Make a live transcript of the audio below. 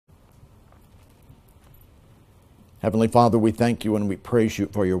Heavenly Father, we thank you and we praise you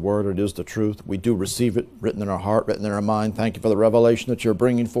for your word. It is the truth. We do receive it, written in our heart, written in our mind. Thank you for the revelation that you're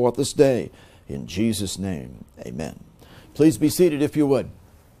bringing forth this day. In Jesus' name, amen. Please be seated if you would.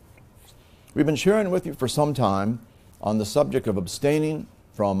 We've been sharing with you for some time on the subject of abstaining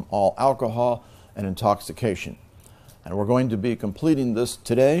from all alcohol and intoxication. And we're going to be completing this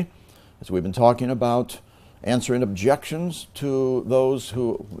today as we've been talking about answering objections to those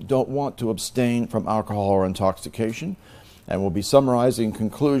who don't want to abstain from alcohol or intoxication. And we'll be summarizing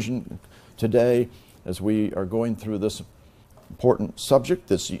conclusion today as we are going through this important subject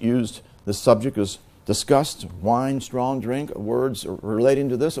that's used. This subject is discussed, wine, strong drink, words relating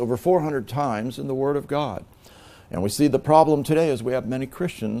to this over 400 times in the Word of God. And we see the problem today is we have many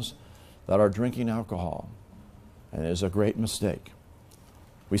Christians that are drinking alcohol, and it is a great mistake.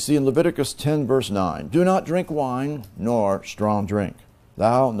 We see in Leviticus 10 verse 9, "Do not drink wine nor strong drink,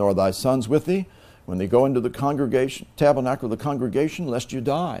 thou nor thy sons with thee, when they go into the congregation, tabernacle of the congregation, lest you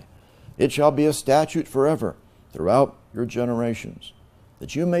die. It shall be a statute forever throughout your generations,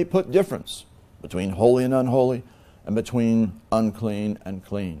 that you may put difference between holy and unholy, and between unclean and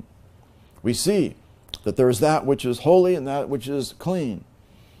clean." We see that there is that which is holy and that which is clean,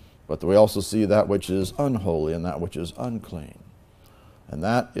 but we also see that which is unholy and that which is unclean. And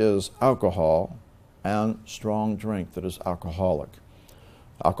that is alcohol and strong drink that is alcoholic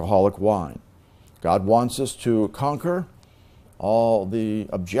wine. God wants us to conquer all the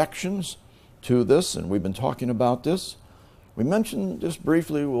objections to this, and we've been talking about this. We mentioned just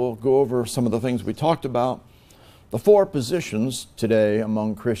briefly, we'll go over some of the things we talked about. The four positions today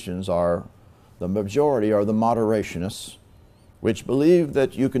among Christians are, the majority are the moderationists, which believe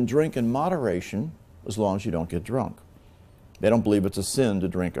that you can drink in moderation as long as you don't get drunk. They don't believe it's a sin to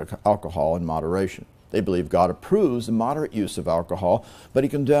drink alcohol in moderation. They believe God approves the moderate use of alcohol, but he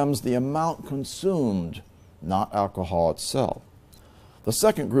condemns the amount consumed, not alcohol itself. The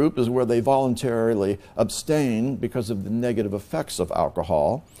second group is where they voluntarily abstain because of the negative effects of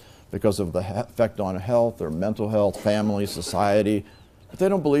alcohol, because of the effect on health or mental health, family, society. But they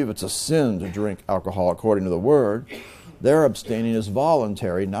don't believe it's a sin to drink alcohol according to the Word. Their abstaining is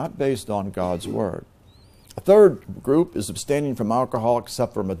voluntary, not based on God's Word. A third group is abstaining from alcohol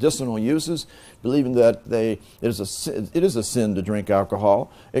except for medicinal uses, believing that it is a sin to drink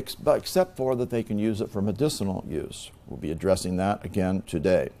alcohol, except for that they can use it for medicinal use. We'll be addressing that again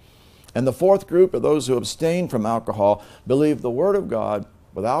today. And the fourth group are those who abstain from alcohol, believe the Word of God,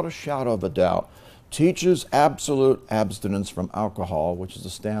 without a shadow of a doubt, teaches absolute abstinence from alcohol, which is the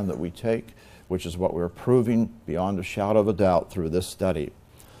stand that we take, which is what we're proving beyond a shadow of a doubt through this study.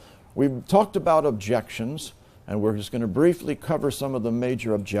 We've talked about objections, and we're just going to briefly cover some of the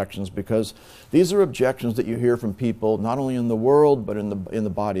major objections, because these are objections that you hear from people not only in the world but in the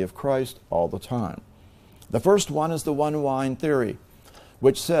body of Christ all the time. The first one is the one wine theory,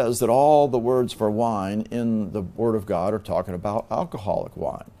 which says that all the words for wine in the Word of God are talking about alcoholic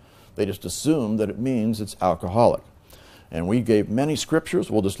wine. They just assume that it means it's alcoholic. And we gave many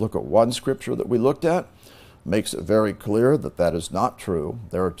scriptures. We'll just look at one scripture that we looked at. Makes it very clear that that is not true.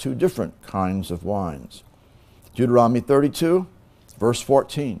 There are two different kinds of wines. Deuteronomy 32, verse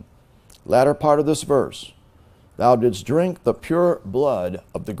 14. Latter part of this verse. Thou didst drink the pure blood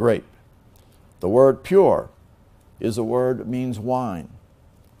of the grape. The word pure is a word that means wine.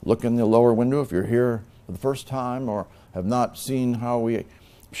 Look in the lower window if you're here for the first time or have not seen how we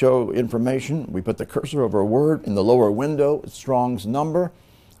show information. We put the cursor over a word in the lower window. It's Strong's number.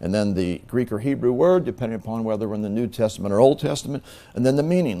 And then the Greek or Hebrew word, depending upon whether we're in the New Testament or Old Testament. And then the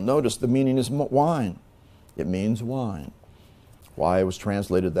meaning. Notice the meaning is wine. It means wine. Why it was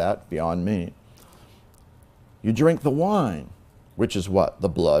translated that, beyond me. You drink the wine, which is what? The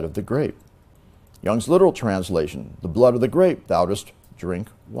blood of the grape. Young's literal translation, the blood of the grape, thou dost drink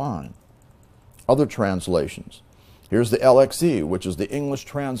wine. Other translations. Here's the LXE, which is the English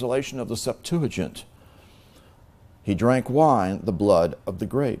translation of the Septuagint. He drank wine, the blood of the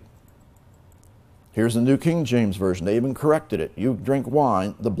grape. Here's the New King James Version. They even corrected it. You drink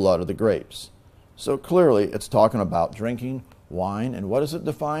wine, the blood of the grapes. So clearly it's talking about drinking wine. And what does it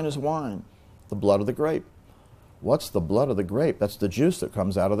define as wine? The blood of the grape. What's the blood of the grape? That's the juice that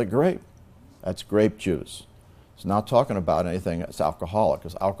comes out of the grape. That's grape juice. It's not talking about anything that's alcoholic,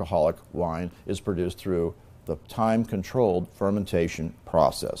 because alcoholic wine is produced through the time-controlled fermentation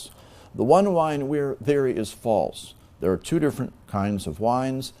process. The one wine theory is false. There are two different kinds of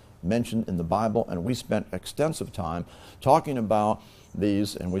wines mentioned in the Bible, and we spent extensive time talking about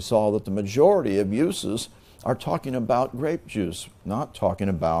these, and we saw that the majority of uses are talking about grape juice, not talking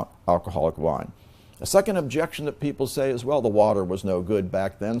about alcoholic wine. A second objection that people say is, well, the water was no good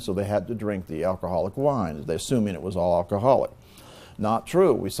back then, so they had to drink the alcoholic wine, they're assuming it was all alcoholic. Not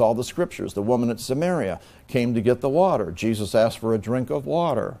true. We saw the scriptures. The woman at Samaria came to get the water. Jesus asked for a drink of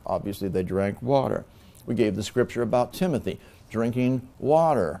water. Obviously, they drank water. We gave the scripture about Timothy drinking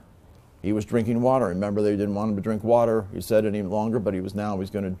water. He was drinking water. Remember, they didn't want him to drink water, he said, any longer, but he's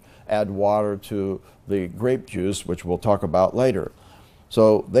going to add water to the grape juice, which we'll talk about later.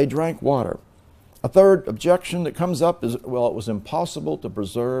 So they drank water. A third objection that comes up is, well, it was impossible to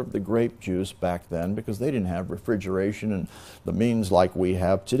preserve the grape juice back then because they didn't have refrigeration and the means like we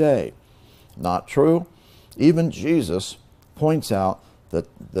have today. Not true. Even Jesus points out that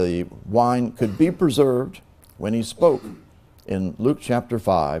the wine could be preserved when he spoke in Luke chapter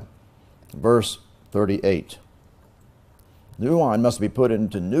 5, verse 38. New wine must be put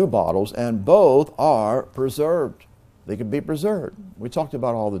into new bottles, and both are preserved. They can be preserved. We talked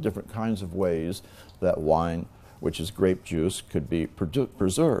about all the different kinds of ways that wine, which is grape juice, could be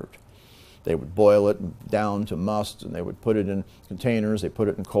preserved. They would boil it down to must, and they would put it in containers. They put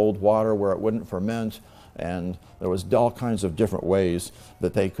it in cold water where it wouldn't ferment, and there was all kinds of different ways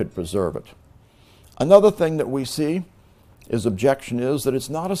that they could preserve it. Another thing that we see is objection is that it's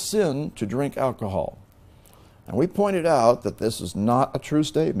not a sin to drink alcohol. And we pointed out that this is not a true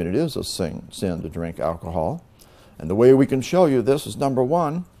statement. It is a sin to drink alcohol. And the way we can show you this is, number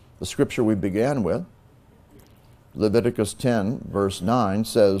one, the scripture we began with. Leviticus 10, verse 9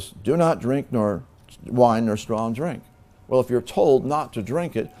 says, do not drink nor wine nor strong drink. Well, if you're told not to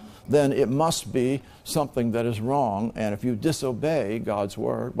drink it, then it must be something that is wrong. And if you disobey God's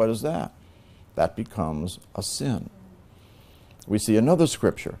word, what is that? That becomes a sin. We see another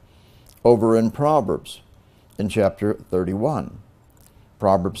scripture over in Proverbs in chapter 31.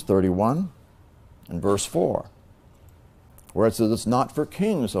 Proverbs 31 and verse 4. Where it says, it's not for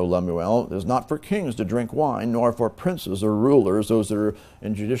kings, O Lemuel, it is not for kings to drink wine, nor for princes or rulers, those that are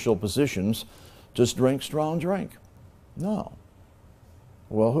in judicial positions, to drink strong drink. No.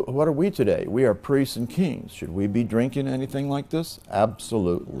 Well, what are we today? We are priests and kings. Should we be drinking anything like this?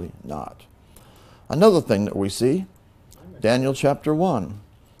 Absolutely not. Another thing that we see, Daniel chapter 1,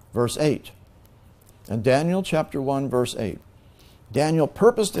 verse 8. In Daniel chapter 1, verse 8, Daniel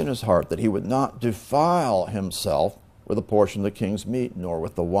purposed in his heart that he would not defile himself with a portion of the king's meat, nor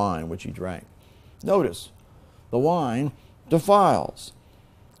with the wine which he drank. Notice, the wine defiles.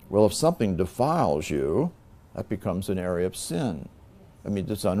 Well, if something defiles you, that becomes an area of sin. I mean,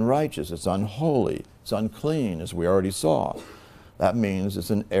 it's unrighteous, it's unholy, it's unclean, as we already saw. That means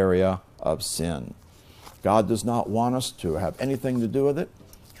it's an area of sin. God does not want us to have anything to do with it.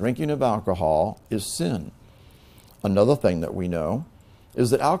 Drinking of alcohol is sin. Another thing that we know is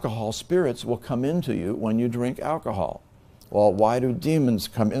that alcohol spirits will come into you when you drink alcohol. Well, why do demons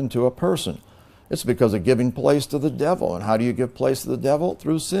come into a person? It's because of giving place to the devil. And how do you give place to the devil?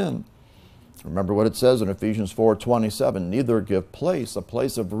 Through sin. Remember what it says in Ephesians 4:27, neither give place, a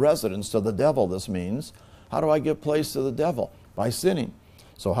place of residence, to the devil. This means, how do I give place to the devil? By sinning.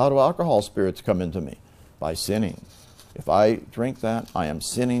 So how do alcohol spirits come into me? By sinning. If I drink that, I am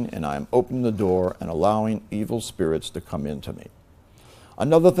sinning, and I am opening the door and allowing evil spirits to come into me.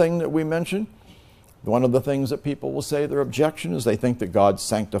 Another thing that we mentioned, one of the things that people will say their objection is they think that God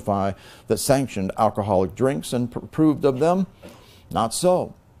sanctioned alcoholic drinks and approved of them. Not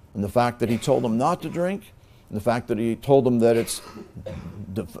so. And the fact that he told them not to drink, and the fact that he told them that it's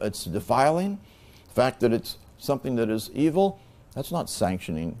defiling, the fact that it's something that is evil, that's not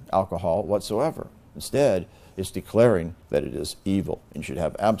sanctioning alcohol whatsoever. Instead, it's declaring that it is evil and should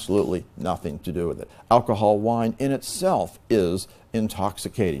have absolutely nothing to do with it. Alcohol wine in itself is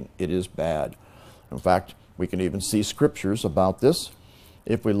intoxicating. It is bad. In fact, we can even see scriptures about this.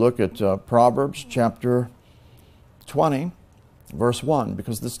 If we look at Proverbs chapter 20, verse 1,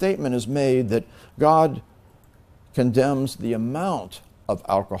 because the statement is made that God condemns the amount of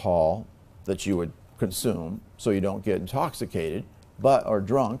alcohol that you would consume so you don't get intoxicated or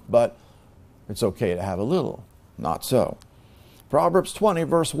drunk, but it's okay to have a little. Not so. Proverbs 20,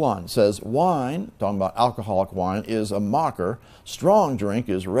 verse 1 says, wine, talking about alcoholic wine, is a mocker. Strong drink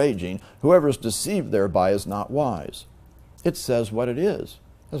is raging. Whoever is deceived thereby is not wise. It says what it is.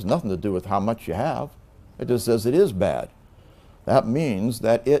 It has nothing to do with how much you have. It just says it is bad. That means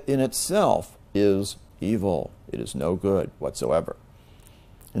that it in itself is evil. It is no good whatsoever.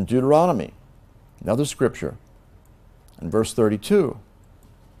 In Deuteronomy, another scripture, in verse 32,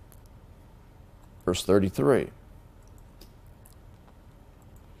 verse 33,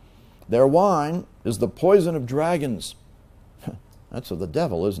 their wine is the poison of dragons. That's of the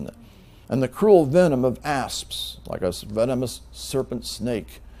devil, isn't it? And the cruel venom of asps, like a venomous serpent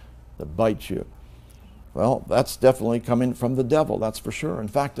snake that bites you. Well, that's definitely coming from the devil, that's for sure. In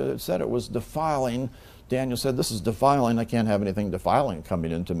fact, it said it was defiling. Daniel said, this is defiling. I can't have anything defiling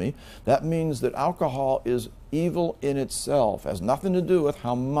coming into me. That means that alcohol is evil in itself. It has nothing to do with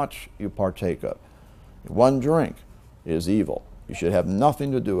how much you partake of. One drink is evil. You should have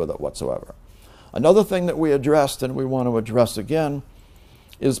nothing to do with it whatsoever. Another thing that we addressed and we want to address again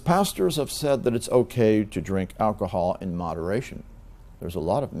is pastors have said that it's okay to drink alcohol in moderation. There's a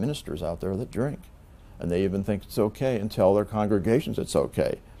lot of ministers out there that drink, and they even think it's okay and tell their congregations it's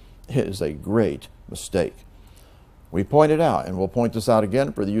okay. It is a great mistake. We pointed out, and we'll point this out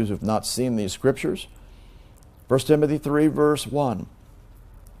again for you who have not seen these scriptures. 1 Timothy 3 verse 1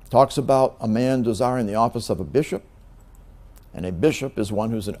 talks about a man desiring the office of a bishop. And a bishop is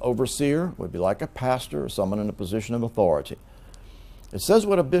one who's an overseer, would be like a pastor or someone in a position of authority. It says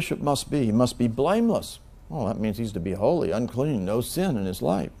what a bishop must be. He must be blameless. Well, that means he's to be holy, unclean, no sin in his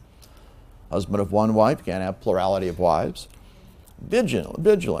life. Husband of one wife, can't have plurality of wives.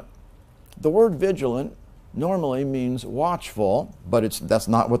 Vigilant. The word vigilant normally means watchful, but that's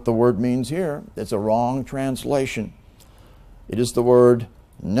not what the word means here. It's a wrong translation. It is the word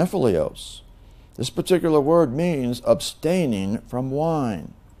nephilios. This particular word means abstaining from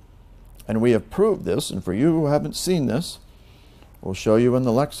wine. And we have proved this, and for you who haven't seen this, we'll show you in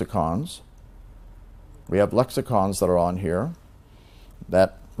the lexicons. We have lexicons that are on here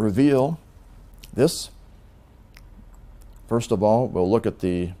that reveal this. First of all, we'll look at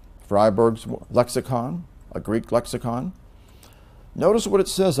the Freiberg's lexicon, a Greek lexicon. Notice what it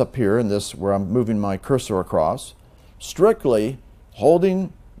says up here in this, where I'm moving my cursor across. Strictly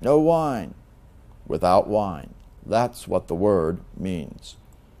holding no wine, without wine. That's what the word means.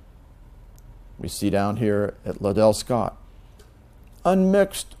 We see down here at Liddell Scott,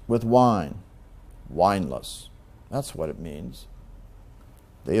 unmixed with wine, wineless. That's what it means.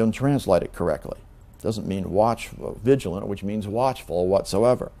 They don't translate it correctly. It doesn't mean watchful, vigilant, which means watchful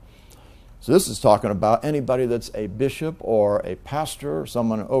whatsoever. So this is talking about anybody that's a bishop or a pastor or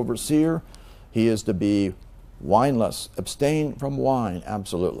someone, an overseer. He is to be wineless, abstain from wine,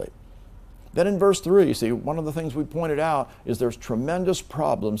 absolutely. Then in verse 3, you see, one of the things we pointed out is there's tremendous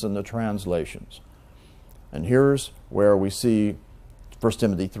problems in the translations. And here's where we see 1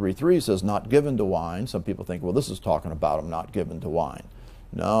 Timothy 3:3 says, not given to wine. Some people think, well, this is talking about them not given to wine.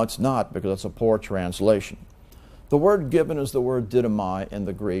 No, it's not, because it's a poor translation. The word given is the word didomai in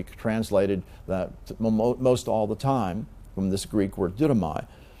the Greek, translated that most all the time from this Greek word didomai.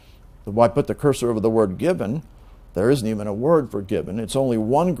 Why put the cursor over the word given? There isn't even a word for given. It's only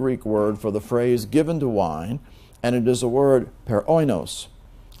one Greek word for the phrase given to wine, and it is a word peroinos.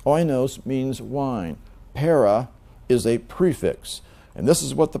 Oinos means wine. Para is a prefix, and this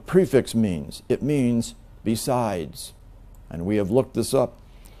is what the prefix means. It means besides. And we have looked this up,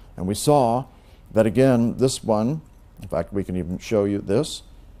 and we saw that again, this one, in fact, we can even show you this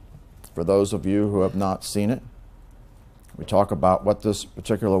for those of you who have not seen it. We talk about what this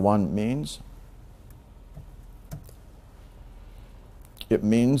particular one means. It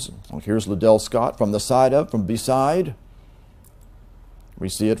means, here's Liddell Scott, from the side of, from beside. We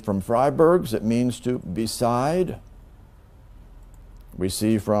see it from Freiberg's, it means to beside. We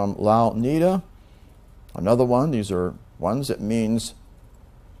see from Lau Nida, another one, these are ones, it means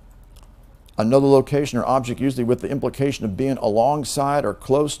another location or object, usually with the implication of being alongside or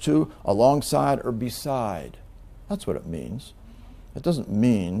close to, alongside or beside. That's what it means. It doesn't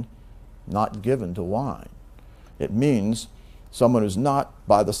mean not given to wine. It means someone who's not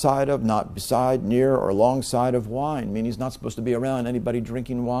by the side of, not beside, near, or alongside of wine. I mean, he's not supposed to be around anybody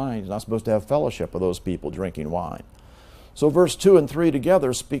drinking wine. He's not supposed to have fellowship with those people drinking wine. So verse 2 and 3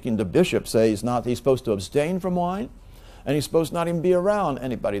 together, speaking to bishops, say he's supposed to abstain from wine, and he's supposed to not even be around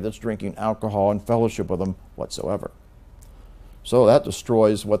anybody that's drinking alcohol and fellowship with them whatsoever. So that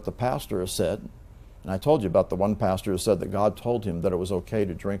destroys what the pastor has said. And I told you about the one pastor who said that God told him that it was okay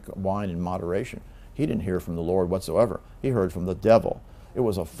to drink wine in moderation. He didn't hear from the Lord whatsoever. He heard from the devil. It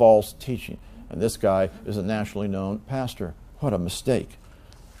was a false teaching. And this guy is a nationally known pastor. What a mistake.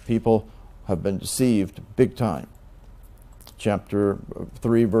 People have been deceived big time. Chapter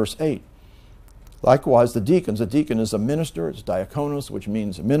 3, verse 8. Likewise, the deacons. A deacon is a minister. It's diakonos, which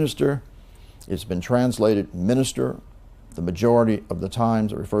means minister. It's been translated minister. The majority of the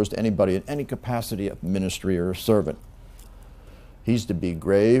times it refers to anybody in any capacity of ministry or servant. He's to be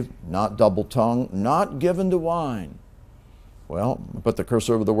grave, not double-tongued, not given to wine. Well, put the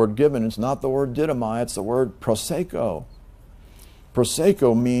cursor over the word given. It's not the word didomai, it's the word proseko.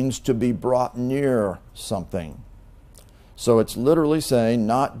 Proseko means to be brought near something. So it's literally saying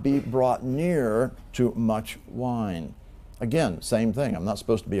not be brought near to much wine. Again, same thing. I'm not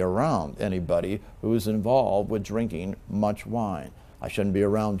supposed to be around anybody who is involved with drinking much wine. I shouldn't be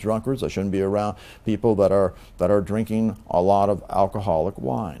around drunkards. I shouldn't be around people that are drinking a lot of alcoholic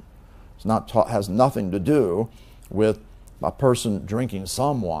wine. Has nothing to do with a person drinking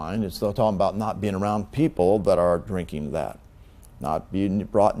some wine. It's still talking about not being around people that are drinking that, not being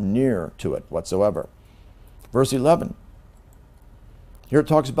brought near to it whatsoever. Verse 11. Here it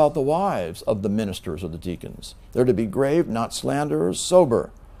talks about the wives of the ministers or the deacons. They're to be grave, not slanderers,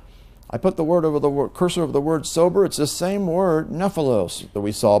 sober. I put the word over the cursor of the word sober. It's the same word, nephilos, that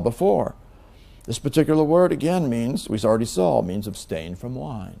we saw before. This particular word, again, means, we already saw, means abstain from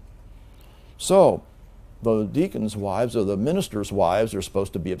wine. So, the deacons' wives or the ministers' wives are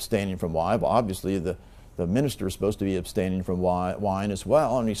supposed to be abstaining from wine. Obviously, the minister is supposed to be abstaining from wine as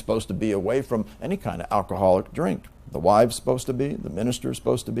well, and he's supposed to be away from any kind of alcoholic drink. The wives supposed to be, the minister is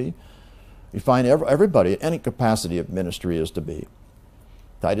supposed to be. You find everybody at any capacity of ministry is to be.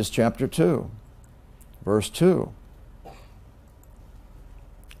 Titus chapter 2, verse 2.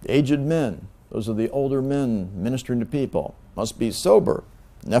 The aged men, those are the older men ministering to people, must be sober,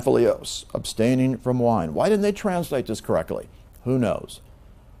 nephilios, abstaining from wine. Why didn't they translate this correctly? Who knows?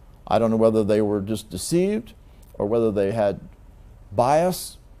 I don't know whether they were just deceived or whether they had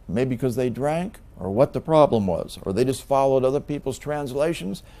bias, maybe because they drank, or what the problem was, or they just followed other people's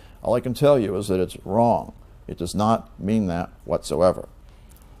translations. All I can tell you is that it's wrong. It does not mean that whatsoever.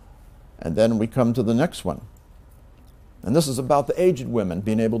 And then we come to the next one. And this is about the aged women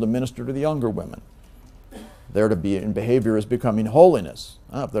being able to minister to the younger women. They're to be in behavior as becoming holiness.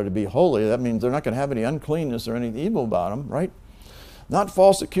 If they're to be holy, that means they're not going to have any uncleanness or any evil about them, right? Not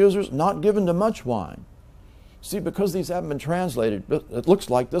false accusers, not given to much wine. See, because these haven't been translated, it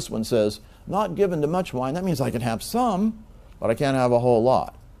looks like this one says, not given to much wine. That means I can have some, but I can't have a whole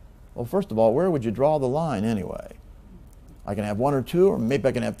lot. Well, first of all, where would you draw the line anyway? I can have one or two, or maybe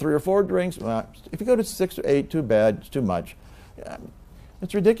I can have 3 or 4 drinks. Well, if you go to 6 or 8, too bad, it's too much.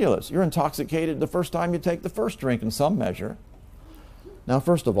 It's ridiculous. You're intoxicated the first time you take the first drink in some measure. Now,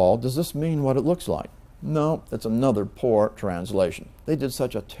 first of all, does this mean what it looks like? No, it's another poor translation. They did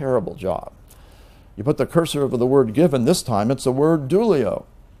such a terrible job. You put the cursor over the word given, this time it's the word doulio.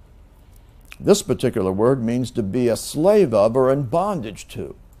 This particular word means to be a slave of or in bondage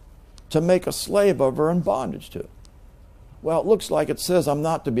to make a slave of or in bondage to. Well, it looks like it says I'm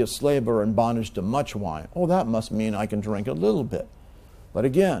not to be a slave or in bondage to much wine. Oh, that must mean I can drink a little bit. But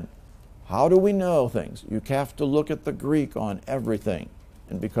again, how do we know things? You have to look at the Greek on everything.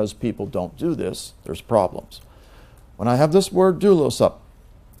 And because people don't do this, there's problems. When I have this word doulos up,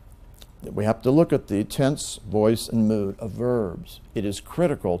 we have to look at the tense, voice, and mood of verbs. It is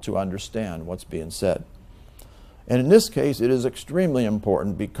critical to understand what's being said. And in this case, it is extremely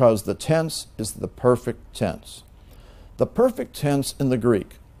important because the tense is the perfect tense. The perfect tense in the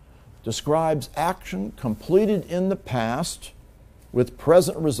Greek describes action completed in the past with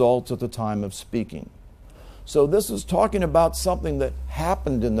present results at the time of speaking. So this is talking about something that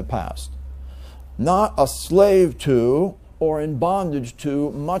happened in the past, not a slave to or in bondage to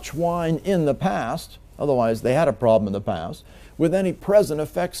much wine in the past, otherwise they had a problem in the past, with any present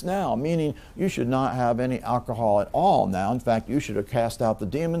effects now, meaning you should not have any alcohol at all now. In fact, you should have cast out the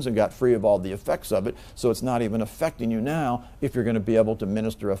demons and got free of all the effects of it, so it's not even affecting you now if you're going to be able to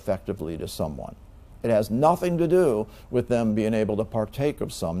minister effectively to someone. It has nothing to do with them being able to partake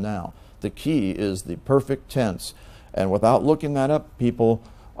of some now. The key is the perfect tense, and without looking that up, people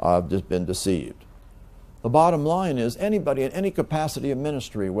have just been deceived. The bottom line is anybody in any capacity of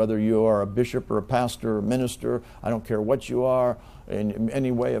ministry, whether you are a bishop or a pastor or minister, I don't care what you are, in any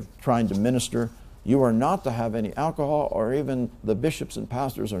way of trying to minister, you are not to have any alcohol, or even the bishops and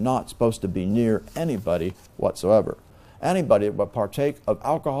pastors are not supposed to be near anybody whatsoever. Anybody that would partake of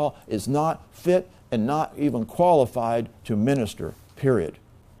alcohol is not fit and not even qualified to minister, period.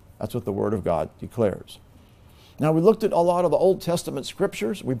 That's what the Word of God declares. Now, we looked at a lot of the Old Testament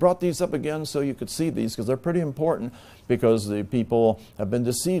scriptures. We brought these up again so you could see these because they're pretty important because the people have been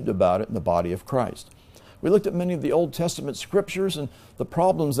deceived about it in the body of Christ. We looked at many of the Old Testament scriptures, and the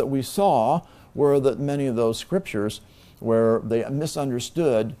problems that we saw were that many of those scriptures where they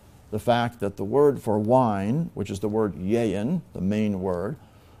misunderstood the fact that the word for wine, which is the word yain, the main word,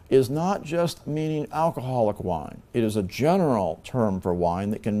 is not just meaning alcoholic wine. It is a general term for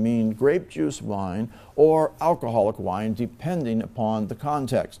wine that can mean grape juice wine or alcoholic wine depending upon the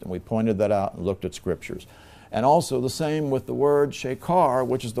context. And we pointed that out and looked at scriptures. And also the same with the word shekar,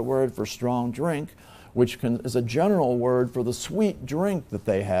 which is the word for strong drink, which is a general word for the sweet drink that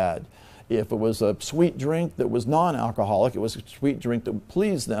they had if it was a sweet drink that was non-alcoholic, it was a sweet drink that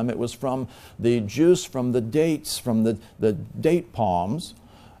pleased them. It was from the juice from the dates, from the date palms.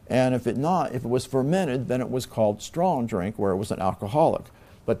 And if it was fermented, then it was called strong drink, where it was an alcoholic.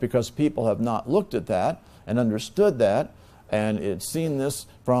 But because people have not looked at that and understood that, and it's seen this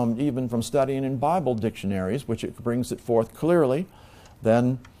even from studying in Bible dictionaries, which it brings it forth clearly,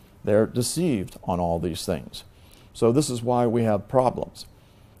 then they're deceived on all these things. So this is why we have problems.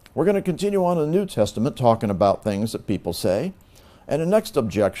 We're going to continue on in the New Testament talking about things that people say. And the next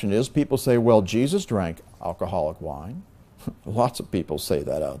objection is people say, well, Jesus drank alcoholic wine. Lots of people say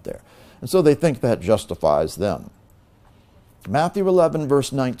that out there. And so they think that justifies them. Matthew 11,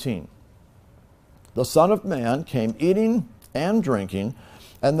 verse 19. The Son of Man came eating and drinking,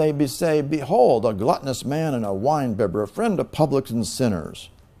 and they say, behold, a gluttonous man and a winebibber, a friend of publicans and sinners.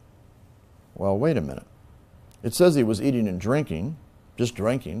 Well, wait a minute. It says he was eating and drinking, just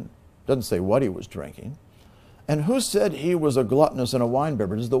drinking. Doesn't say what he was drinking. And who said he was a gluttonous and a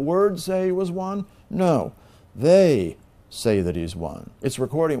winebibber? Does the Word say he was one? No. They say that he's one. It's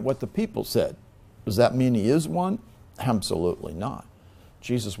recording what the people said. Does that mean he is one? Absolutely not.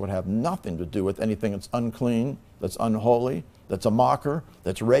 Jesus would have nothing to do with anything that's unclean, that's unholy, that's a mocker,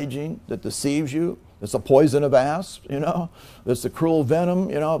 that's raging, that deceives you, that's the poison of asps, that's the cruel venom,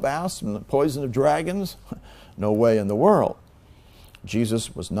 of asps and the poison of dragons. No way in the world.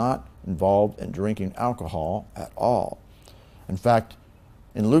 Jesus was not involved in drinking alcohol at all. In fact,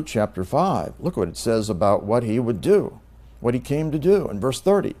 in Luke chapter 5, look what it says about what he would do, what he came to do. In verse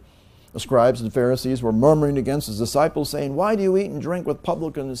 30, the scribes and Pharisees were murmuring against his disciples, saying, why do you eat and drink with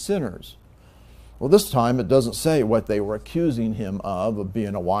publicans and sinners? Well, this time it doesn't say what they were accusing him of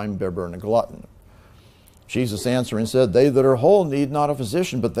being a winebibber and a glutton. Jesus answering said, they that are whole need not a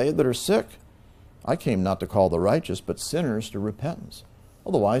physician, but they that are sick. I came not to call the righteous, but sinners to repentance.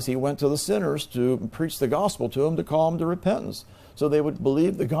 Otherwise, he went to the sinners to preach the gospel to them, to call them to repentance, so they would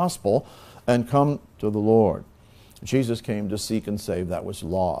believe the gospel and come to the Lord. Jesus came to seek and save that was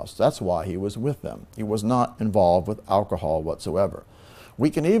lost. That's why he was with them. He was not involved with alcohol whatsoever. We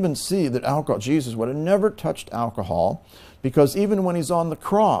can even see that Jesus would have never touched alcohol, because even when he's on the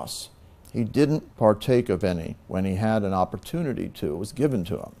cross, he didn't partake of any when he had an opportunity to. It was given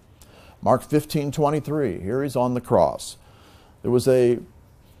to him. Mark 15:23, here he's on the cross. There was a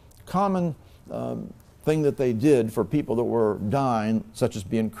common thing that they did for people that were dying, such as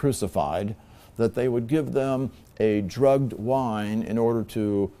being crucified, that they would give them a drugged wine in order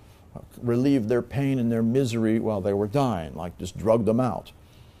to relieve their pain and their misery while they were dying, like just drug them out.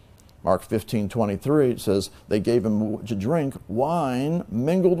 Mark 15:23, it says, they gave him to drink wine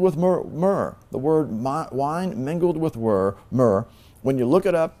mingled with myrrh. The word wine mingled with myrrh, when you look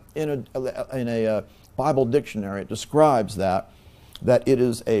it up in a Bible dictionary, it describes that it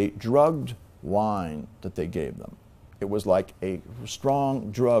is a drugged wine that they gave them. It was like a strong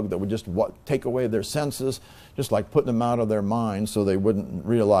drug that would just take away their senses, just like putting them out of their minds so they wouldn't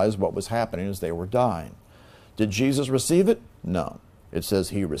realize what was happening as they were dying. Did Jesus receive it? No. It says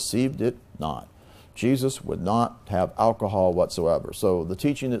he received it not. Jesus would not have alcohol whatsoever. So the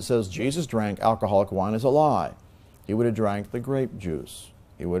teaching that says Jesus drank alcoholic wine is a lie. He would have drank the grape juice.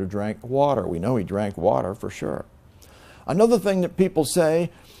 He would have drank water. We know he drank water for sure. Another thing that people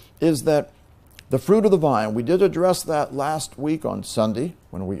say is that the fruit of the vine, we did address that last week on Sunday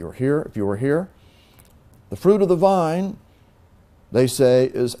when we were here, if you were here. The fruit of the vine, they say,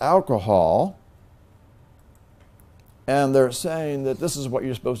 is alcohol. And they're saying that this is what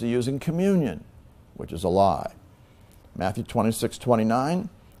you're supposed to use in communion, which is a lie. Matthew 26:29,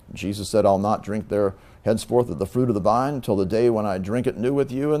 Jesus said, I'll not drink there henceforth of the fruit of the vine until the day when I drink it new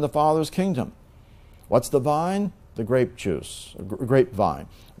with you in the Father's kingdom. What's the vine? The grape juice, grapevine.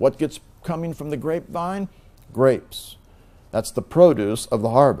 What gets coming from the grapevine? Grapes. That's the produce of the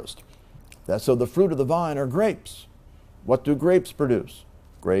harvest. So the fruit of the vine are grapes. What do grapes produce?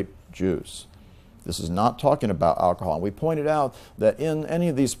 Grape juice. This is not talking about alcohol. And we pointed out that in any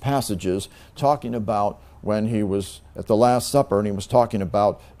of these passages, talking about when he was at the Last Supper and he was talking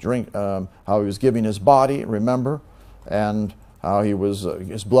about how he was giving his body, remember, and how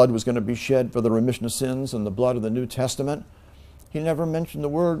his blood was going to be shed for the remission of sins and the blood of the New Testament, he never mentioned the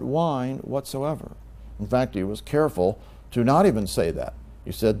word wine whatsoever. In fact, he was careful to not even say that.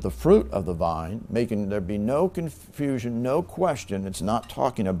 He said the fruit of the vine, making there be no confusion, no question. It's not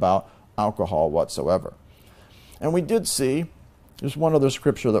talking about alcohol whatsoever. And we did see, there's one other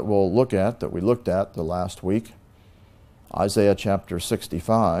scripture that we'll look at, that we looked at the last week, Isaiah chapter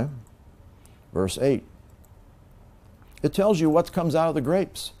 65, verse 8. It tells you what comes out of the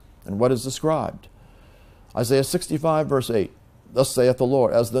grapes and what is described. Isaiah 65, verse 8. thus saith the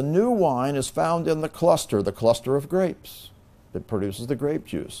Lord, as the new wine is found in the cluster of grapes. It produces the grape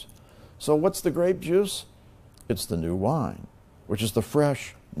juice. So what's the grape juice? It's the new wine, which is the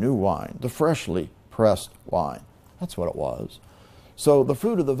fresh new wine, the freshly pressed wine. That's what it was. So the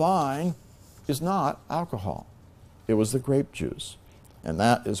fruit of the vine is not alcohol. It was the grape juice. And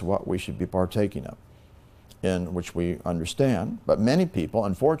that is what we should be partaking of, in which we understand. But many people,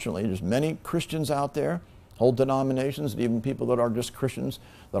 unfortunately, there's many Christians out there, whole denominations, and even people that are just Christians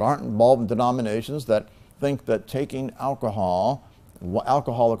that aren't involved in denominations, that think that taking alcoholic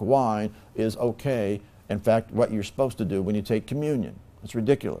wine is okay. In fact, what you're supposed to do when you take communion. It's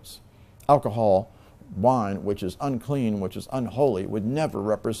ridiculous. Alcohol, wine, which is unclean, which is unholy, would never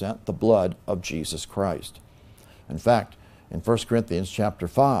represent the blood of Jesus Christ. In fact, in 1 Corinthians chapter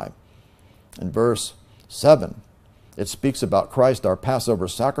 5, in verse 7, it speaks about Christ, our Passover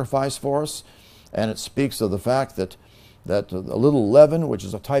sacrifice for us, and it speaks of the fact that a little leaven, which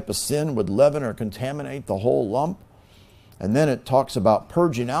is a type of sin, would leaven or contaminate the whole lump. And then it talks about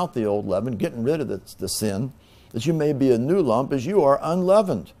purging out the old leaven, getting rid of the sin, that you may be a new lump as you are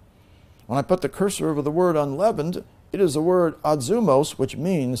unleavened. When I put the cursor over the word unleavened, it is the word adzumos, which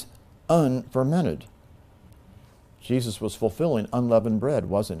means unfermented. Jesus was fulfilling unleavened bread,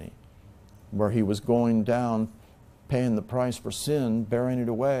 wasn't he? Where he was going down, paying the price for sin, bearing it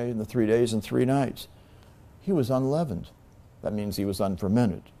away in the 3 days and 3 nights. He was unleavened. That means he was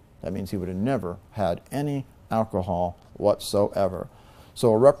unfermented. That means he would have never had any alcohol whatsoever.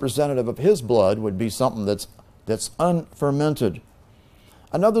 So a representative of his blood would be something that's unfermented.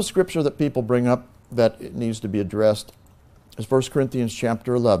 Another scripture that people bring up that it needs to be addressed is 1 Corinthians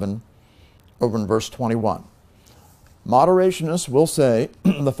chapter 11, over in verse 21. Moderationists will say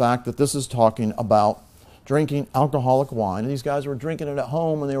the fact that this is talking about drinking alcoholic wine. And these guys were drinking it at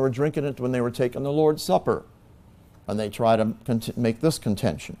home, and they were drinking it when they were taking the Lord's Supper. And they try to make this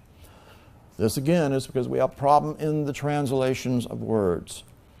contention. This again is because we have a problem in the translations of words.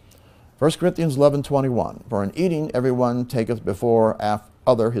 1 Corinthians 11:21, for in eating everyone taketh before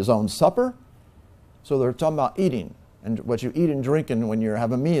other his own supper. So they're talking about eating, and what you eat and drinking when you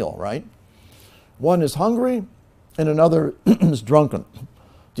have a meal, right? One is hungry, and another is drunken.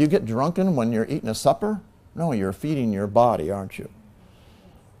 Do you get drunken when you're eating a supper? No, you're feeding your body, aren't you?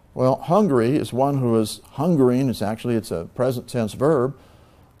 Well, hungry is one who is hungering. It's a present tense verb.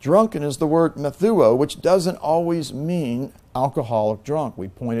 Drunken is the word methuo, which doesn't always mean alcoholic drunk. We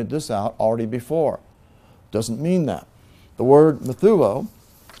pointed this out already before. Doesn't mean that. The word methuo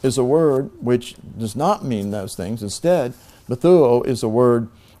is a word which does not mean those things. Instead, methuo is a word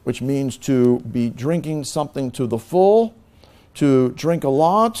which means to be drinking something to the full, to drink a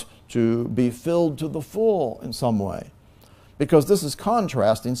lot, to be filled to the full in some way. Because this is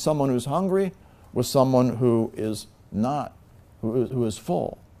contrasting someone who's hungry with someone who is not, who is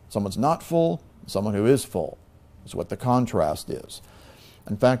full. Someone's not full, someone who is full is what the contrast is.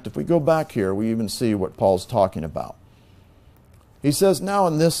 In fact, if we go back here, we even see what Paul's talking about. He says, now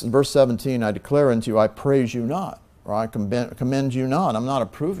in verse 17, I declare unto you, I praise you not, or I commend you not. I'm not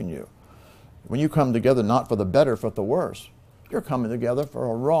approving you. When you come together not for the better, but the worse, you're coming together for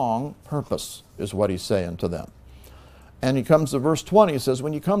a wrong purpose, is what he's saying to them. And he comes to verse 20, he says,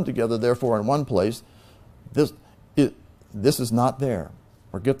 when you come together, therefore, in one place, this is not there.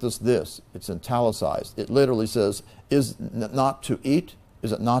 Or get this, it's italicized. It literally says, is it not to eat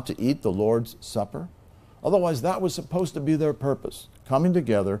the Lord's Supper? Otherwise, that was supposed to be their purpose, coming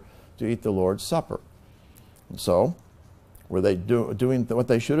together to eat the Lord's Supper. And so, were they doing what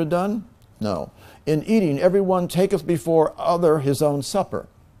they should have done? No. In eating, everyone taketh before other his own supper.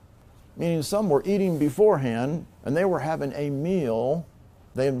 Meaning some were eating beforehand, and they were having a meal.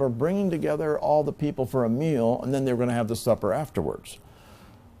 They were bringing together all the people for a meal, and then they were going to have the supper afterwards.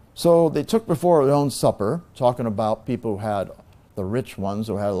 So they took before their own supper, talking about people who had, the rich ones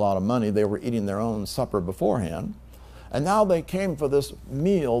who had a lot of money, they were eating their own supper beforehand. And now they came for this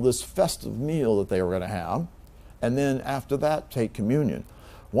meal, this festive meal that they were going to have, and then after that take communion.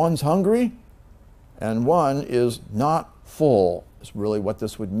 One's hungry, and one is not full, is really what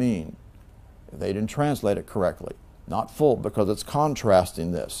this would mean. They didn't translate it correctly. Not full, because it's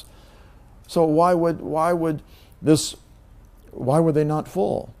contrasting this. So why would they not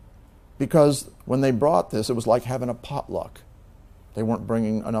full? Because when they brought this, it was like having a potluck. They weren't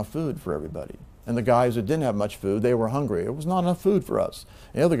bringing enough food for everybody. And the guys who didn't have much food, they were hungry. It was not enough food for us.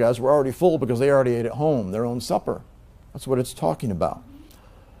 The other guys were already full because they already ate at home, their own supper. That's what it's talking about.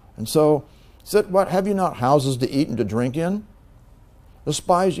 And so, said, what, have you not houses to eat and to drink in?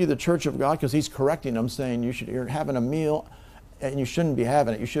 Despise ye the church of God? Because he's correcting them, saying you're having a meal and you shouldn't be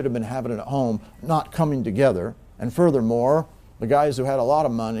having it. You should have been having it at home, not coming together. And furthermore, The guys who had a lot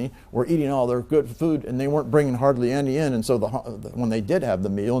of money were eating all their good food, and they weren't bringing hardly any in. And so when they did have the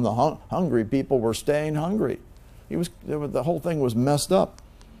meal, and the hungry people were staying hungry. The whole thing was messed up.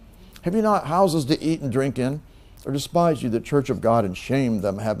 Have you not houses to eat and drink in? Or despise you the church of God and shame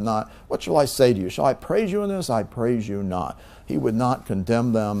them? Have not. What shall I say to you? Shall I praise you in this? I praise you not. He would not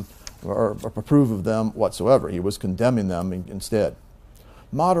condemn them or approve of them whatsoever. He was condemning them instead.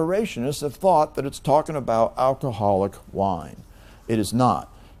 Moderationists have thought that it's talking about alcoholic wine. It is not,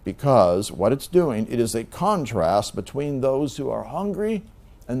 because what it's doing, it is a contrast between those who are hungry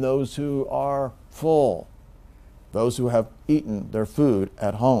and those who are full, those who have eaten their food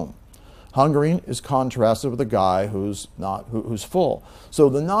at home. Hungering is contrasted with a guy who's full. So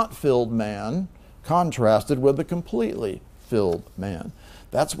the not filled man contrasted with the completely filled man.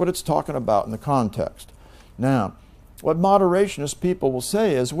 That's what it's talking about in the context. Now, what moderationist people will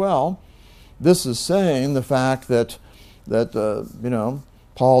say is, well, this is saying the fact that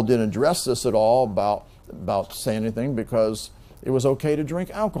Paul didn't address this at all about saying anything because it was okay to drink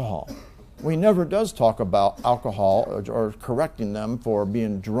alcohol. He never does talk about alcohol or correcting them for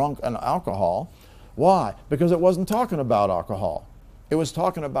being drunk on alcohol. Why? Because it wasn't talking about alcohol. It was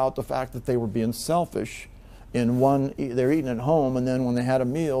talking about the fact that they were being selfish in they're eating at home, and then when they had a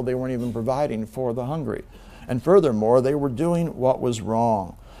meal, they weren't even providing for the hungry. And furthermore, they were doing what was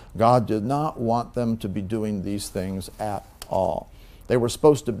wrong. God did not want them to be doing these things at all. They were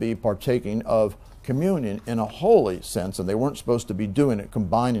supposed to be partaking of communion in a holy sense, and they weren't supposed to be doing it,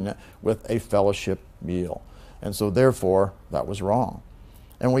 combining it with a fellowship meal. And so therefore, that was wrong.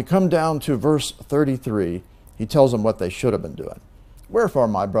 And we come down to verse 33. He tells them what they should have been doing. Wherefore,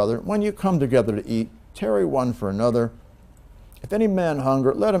 my brother, when you come together to eat, tarry one for another. If any man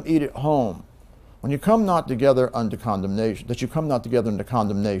hunger, let him eat at home. When you come not together unto condemnation, that you come not together into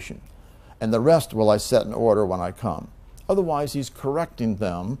condemnation, and the rest will I set in order when I come. Otherwise, he's correcting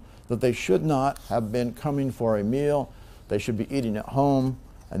them that they should not have been coming for a meal. They should be eating at home.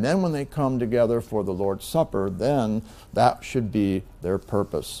 And then when they come together for the Lord's Supper, then that should be their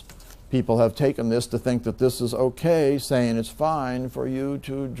purpose. People have taken this to think that this is okay, saying it's fine for you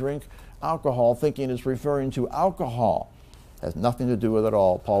to drink alcohol, thinking it's referring to alcohol. It has nothing to do with it at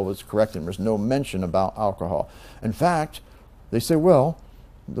all. Paul was correcting. There's no mention about alcohol. In fact, they say, well,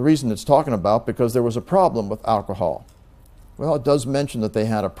 the reason it's talking about because there was a problem with alcohol. Well, it does mention that they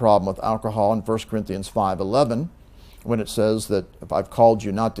had a problem with alcohol in 1 Corinthians 5:11, when it says that if I've called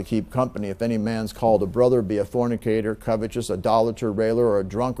you not to keep company, if any man's called a brother be a fornicator, covetous, idolater, railer, or a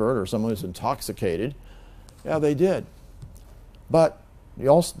drunkard, or someone who's intoxicated. Yeah, they did. But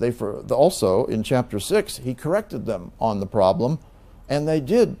also in chapter 6, he corrected them on the problem, and they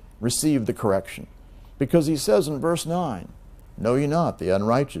did receive the correction. Because he says in verse 9, know ye not, the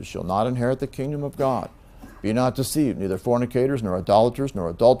unrighteous shall not inherit the kingdom of God. Be not deceived, neither fornicators, nor idolaters, nor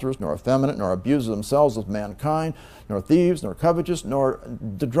adulterers, nor effeminate, nor abusers themselves with mankind, nor thieves, nor covetous, nor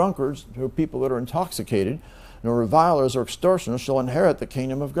the drunkards, who are people that are intoxicated, nor revilers or extortioners shall inherit the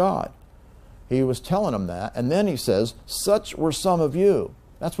kingdom of God. He was telling them that, and then he says, such were some of you.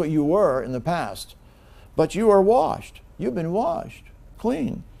 That's what you were in the past. But you are washed. You've been washed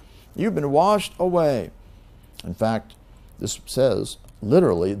clean. You've been washed away. In fact, this says,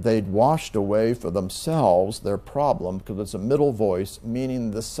 literally, they'd washed away for themselves their problem, because it's a middle voice,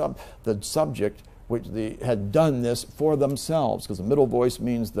 meaning the subject which they had done this for themselves, because the middle voice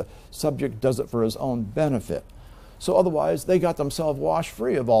means the subject does it for his own benefit. So otherwise, they got themselves washed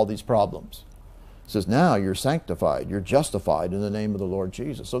free of all these problems. It says, now you're sanctified, you're justified in the name of the Lord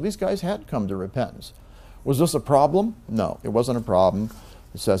Jesus. So these guys had come to repentance. Was this a problem? No, it wasn't a problem.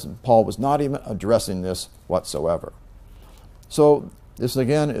 It says Paul was not even addressing this whatsoever. So this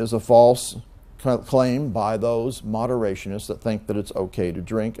again is a false claim by those moderationists that think that it's okay to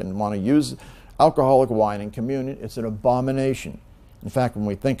drink and want to use alcoholic wine in communion. It's an abomination. In fact, when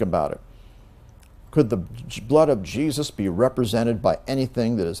we think about it, could the blood of Jesus be represented by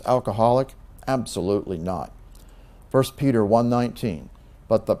anything that is alcoholic? Absolutely not. 1 Peter 1:19,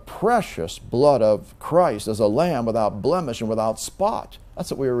 but the precious blood of Christ as a lamb without blemish and without spot.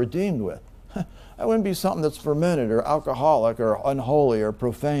 That's what we were redeemed with. That wouldn't be something that's fermented or alcoholic or unholy or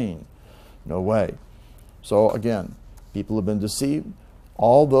profane. No way. So again, people have been deceived.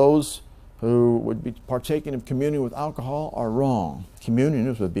 All those who would be partaking of communion with alcohol are wrong.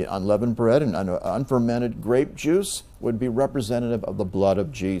 Communion would be unleavened bread, and unfermented grape juice would be representative of the blood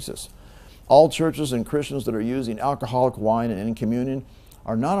of Jesus. All churches and Christians that are using alcoholic wine in communion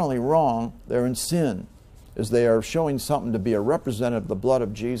are not only wrong, they're in sin, as they are showing something to be a representative of the blood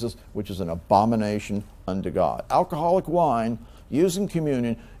of Jesus, which is an abomination unto God. Alcoholic wine used in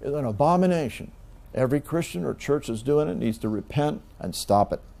communion is an abomination. Every Christian or church that's doing it needs to repent and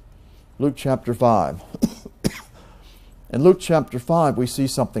stop it. Luke chapter 5. In Luke chapter 5, we see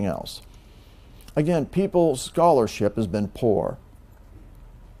something else. Again, people's scholarship has been poor.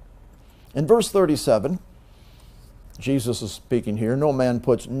 In verse 37, Jesus is speaking here. No man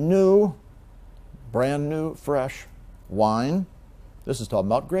puts new, brand new, fresh wine. This is talking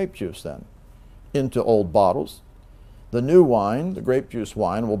about grape juice then, into old bottles. The new wine, the grape juice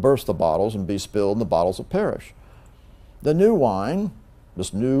wine, will burst the bottles and be spilled, and the bottles will perish. The new wine,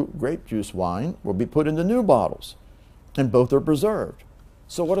 this new grape juice wine, will be put into new bottles, and both are preserved.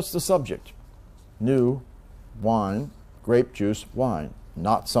 So what is the subject? New wine, grape juice wine,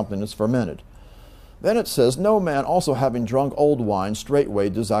 not something that's fermented. Then it says, no man also having drunk old wine straightway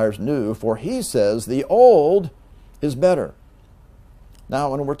desires new, for he says the old is better. Now,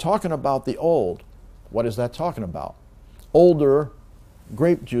 when we're talking about the old, what is that talking about? Older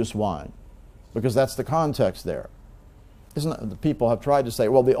grape juice wine, because that's the context there. Isn't it? The people have tried to say,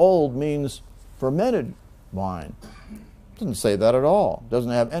 well, the old means fermented wine. It doesn't say that at all. It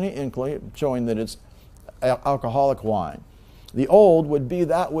doesn't have any inkling showing that it's alcoholic wine. The old would be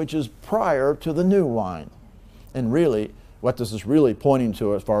that which is prior to the new wine. And really, what this is really pointing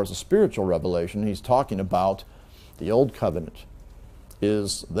to as far as the spiritual revelation, he's talking about the old covenant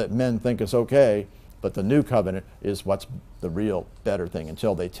is that men think it's okay, but the new covenant is what's the real better thing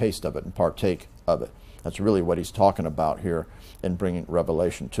until they taste of it and partake of it. That's really what he's talking about here in bringing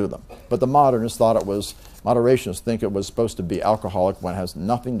revelation to them. But the modernists thought it was, moderationists think it was supposed to be alcoholic when it has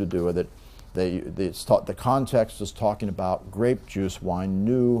nothing to do with it. The context is talking about grape juice wine,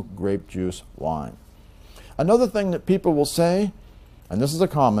 new grape juice wine. Another thing that people will say, and this is a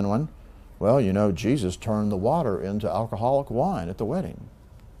common one, well, you know, Jesus turned the water into alcoholic wine at the wedding.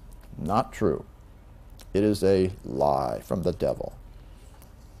 Not true. It is a lie from the devil.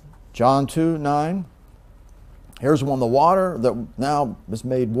 John 2:9. Here's one, the water that now is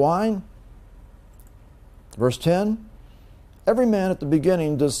made wine. Verse 10. Every man at the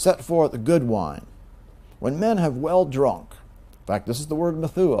beginning does set forth a good wine. When men have well drunk. In fact, this is the word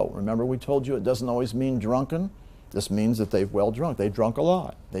methuo. Remember we told you it doesn't always mean drunken. This means that they've well drunk. They drunk a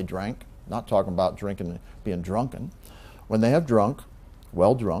lot. They drank. Not talking about drinking and being drunken. When they have drunk,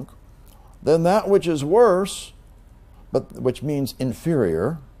 well drunk, then that which is worse, but which means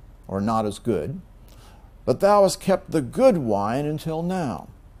inferior or not as good, but thou hast kept the good wine until now.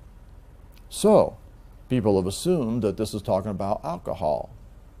 So, people have assumed that this is talking about alcohol.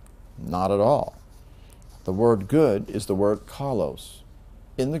 Not at all. The word good is the word kalos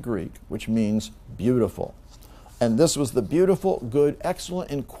in the Greek, which means beautiful. And this was the beautiful, good, excellent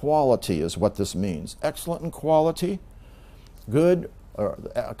in quality is what this means. Excellent in quality, good, or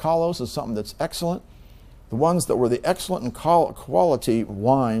kalos is something that's excellent. The ones that were the excellent in quality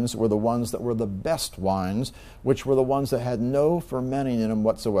wines were the ones that were the best wines, which were the ones that had no fermenting in them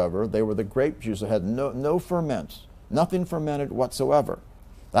whatsoever. They were the grape juice that had no ferment, nothing fermented whatsoever.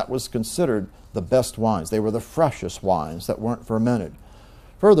 That was considered the best wines. They were the freshest wines that weren't fermented.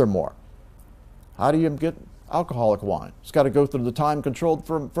 Furthermore, how do you get alcoholic wine? It's got to go through the time-controlled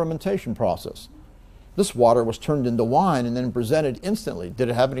fermentation process. This water was turned into wine and then presented instantly. Did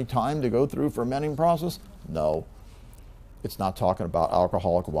it have any time to go through fermenting process? No. It's not talking about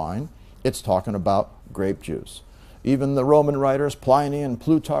alcoholic wine. It's talking about grape juice. Even the Roman writers, Pliny and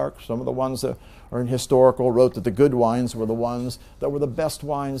Plutarch, some of the ones that are in historical, wrote that the good wines were the ones that were the best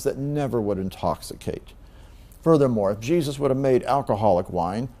wines that never would intoxicate. Furthermore, if Jesus would have made alcoholic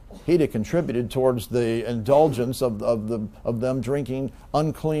wine, he'd have contributed towards the indulgence of them drinking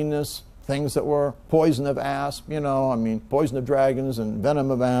uncleanness, things that were poison of asp, poison of dragons and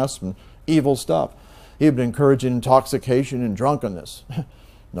venom of asp and evil stuff. He'd been encouraging intoxication and drunkenness.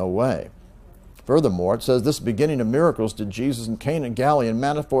 No way. Furthermore, it says, this beginning of miracles did Jesus in Cana and Galilee and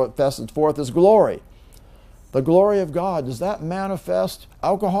manifested forth his glory. The glory of God, does that manifest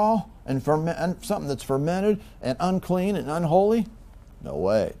alcohol and something that's fermented and unclean and unholy? No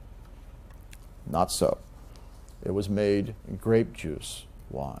way. Not so. It was made grape juice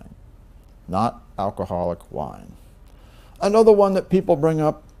wine, not alcoholic wine. Another one that people bring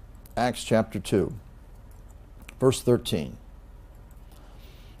up, Acts chapter 2, verse 13.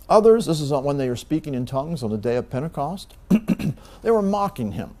 Others, this is when they were speaking in tongues on the day of Pentecost, they were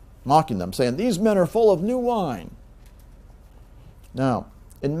mocking them, saying, these men are full of new wine. Now,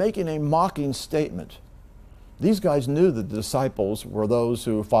 in making a mocking statement, these guys knew that the disciples were those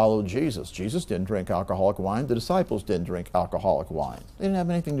who followed Jesus. Jesus didn't drink alcoholic wine. The disciples didn't drink alcoholic wine. They didn't have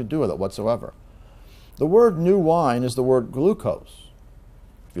anything to do with it whatsoever. The word new wine is the word glucose.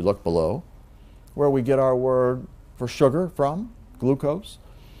 If you look below, where we get our word for sugar from, glucose.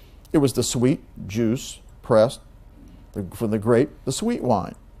 It was the sweet juice pressed from the grape, the sweet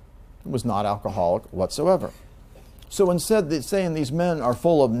wine. It was not alcoholic whatsoever. So instead of saying these men are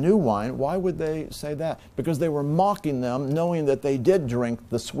full of new wine, why would they say that? Because they were mocking them, knowing that they did drink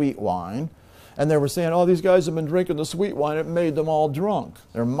the sweet wine. And they were saying, oh, these guys have been drinking the sweet wine. It made them all drunk.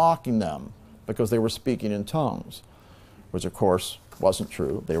 They're mocking them because they were speaking in tongues, which, of course, wasn't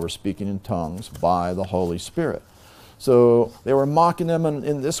true. They were speaking in tongues by the Holy Spirit. So they were mocking them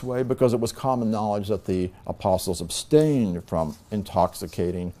in this way because it was common knowledge that the apostles abstained from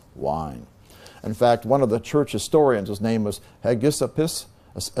intoxicating wine. In fact, one of the church historians, his name was Hegesippus,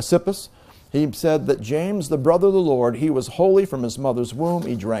 he said that James, the brother of the Lord, he was holy from his mother's womb.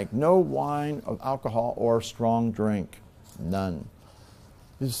 He drank no wine of alcohol or strong drink. None.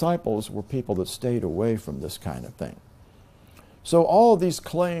 The disciples were people that stayed away from this kind of thing. So all of these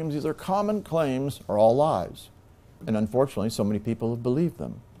claims, these are common claims, are all lies. And unfortunately, so many people have believed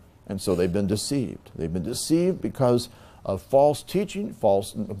them. And so they've been deceived. They've been deceived because of false teaching,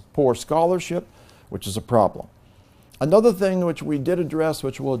 poor scholarship, which is a problem. Another thing which we did address,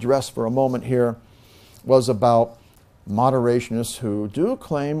 which we'll address for a moment here, was about moderationists who do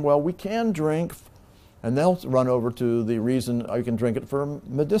claim, well, we can drink, and they'll run over to the reason you can drink it for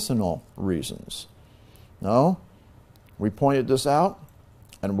medicinal reasons. No, we pointed this out,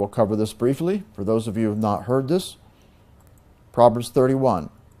 and we'll cover this briefly for those of you who have not heard this. Proverbs 31.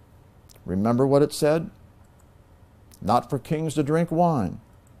 Remember what it said? Not for kings to drink wine.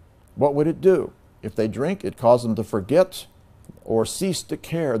 What would it do? If they drink, it caused them to forget or cease to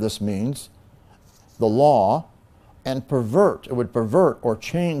care, this means, the law, and pervert. It would pervert or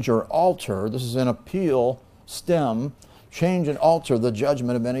change or alter. This is an appeal stem. Change and alter the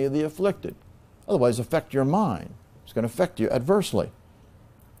judgment of any of the afflicted. Otherwise, affect your mind. It's going to affect you adversely.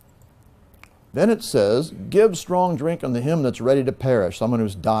 Then it says, give strong drink unto him that's ready to perish, someone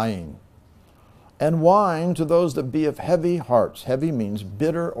who's dying. And wine to those that be of heavy hearts. Heavy means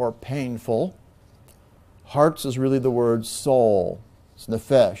bitter or painful. Hearts is really the word soul. It's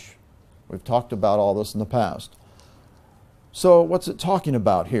nephesh. We've talked about all this in the past. So what's it talking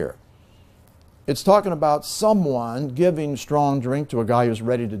about here? It's talking about someone giving strong drink to a guy who's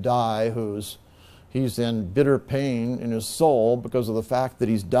ready to die, he's in bitter pain in his soul because of the fact that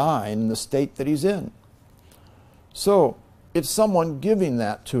he's dying in the state that he's in. So it's someone giving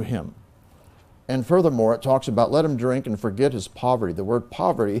that to him. And furthermore, it talks about let him drink and forget his poverty. The word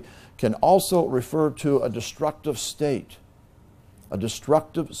poverty can also refer to a destructive state. A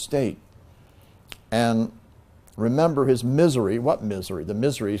destructive state. And remember his misery. What misery? The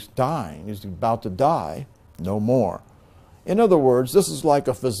misery is dying. He's about to die. No more. In other words, this is like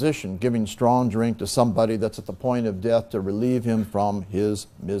a physician giving strong drink to somebody that's at the point of death to relieve him from his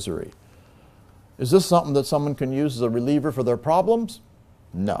misery. Is this something that someone can use as a reliever for their problems?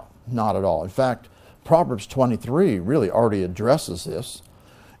 No, not at all. In fact, Proverbs 23 really already addresses this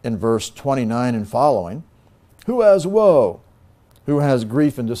in verse 29 and following. Who has woe? Who has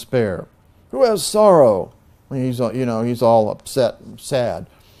grief and despair? Who has sorrow? He's all upset and sad.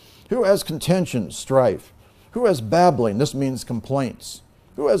 Who has contention, strife? Who has babbling? This means complaints.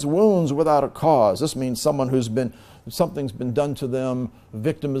 Who has wounds without a cause? This means something's been done to them,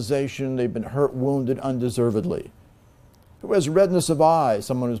 victimization, they've been hurt, wounded undeservedly. Who has redness of eye?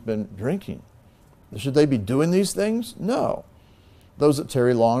 Someone who's been drinking. Should they be doing these things? No. Those that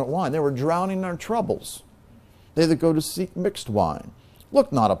tarry long at wine, they were drowning in their troubles. They that go to seek mixed wine.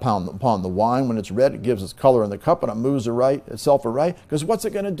 Look not upon the wine when it's red, it gives its color in the cup, and it moves itself aright, because what's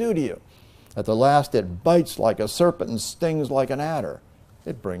it going to do to you? At the last, it bites like a serpent and stings like an adder.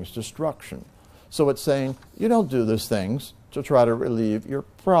 It brings destruction. So it's saying, you don't do these things to try to relieve your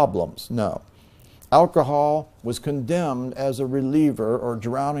problems. No. Alcohol was condemned as a reliever or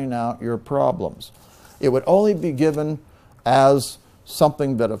drowning out your problems. It would only be given as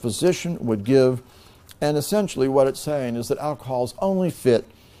something that a physician would give. And essentially what it's saying is that alcohol is only fit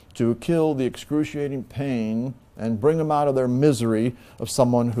to kill the excruciating pain and bring them out of their misery of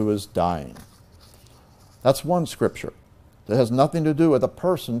someone who is dying. That's one scripture that has nothing to do with a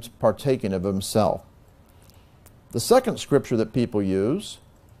person partaking of himself. The second scripture that people use,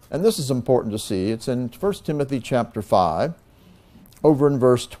 and this is important to see, it's in 1 Timothy chapter 5, over in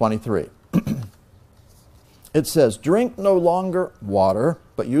verse 23. It says, drink no longer water,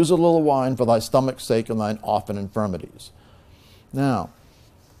 but use a little wine for thy stomach's sake and thine often infirmities. Now,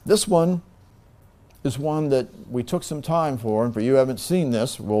 this one is one that we took some time for, and for you who haven't seen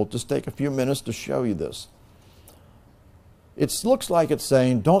this, we'll just take a few minutes to show you this. It looks like it's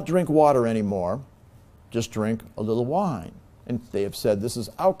saying, don't drink water anymore, just drink a little wine. And they have said this is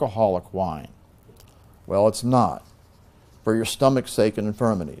alcoholic wine. Well, it's not, for your stomach's sake and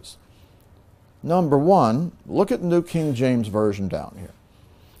infirmities. Number one, look at the New King James Version down here.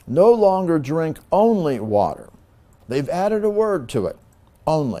 No longer drink only water. They've added a word to it,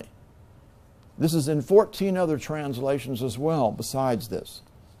 only. This is in 14 other translations as well besides this.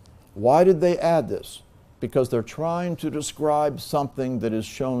 Why did they add this? Because they're trying to describe something that is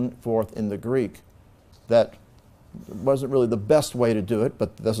shown forth in the Greek that wasn't really the best way to do it,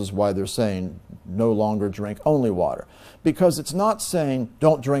 but this is why they're saying no longer drink only water. Because it's not saying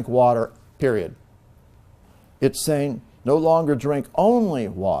don't drink water, period. It's saying no longer drink only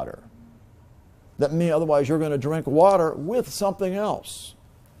water. That means otherwise you're going to drink water with something else.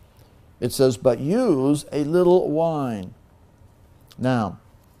 It says, but use a little wine. Now,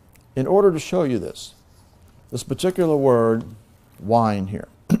 in order to show you this particular word, wine here,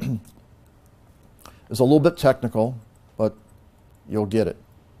 is a little bit technical, but you'll get it.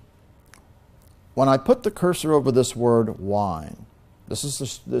 When I put the cursor over this word wine, this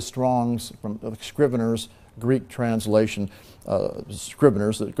is the Strong's, from the Scrivener's Greek translation,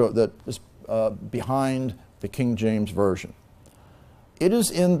 Scrivener's that is behind the King James Version. It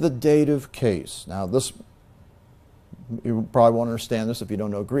is in the dative case. Now this, you probably won't understand this if you don't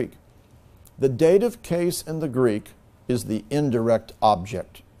know Greek. The dative case in the Greek is the indirect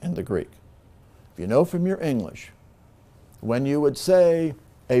object in the Greek. If you know from your English, when you would say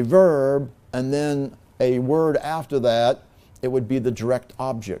a verb and then a word after that, it would be the direct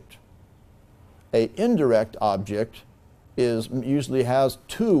object. An indirect object usually has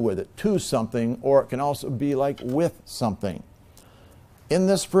to with it, to something, or it can also be like with something. In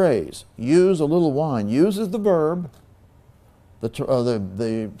this phrase, use a little wine, use is the verb.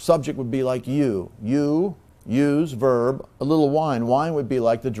 The subject would be like you. You, use, verb, a little wine. Wine would be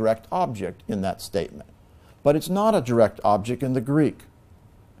like the direct object in that statement. But it's not a direct object in the Greek.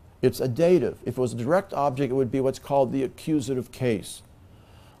 It's a dative. If it was a direct object, it would be what's called the accusative case.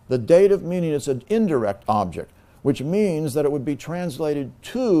 The dative meaning is an indirect object, which means that it would be translated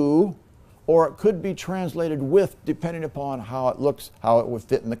to, or it could be translated with, depending upon how it looks, how it would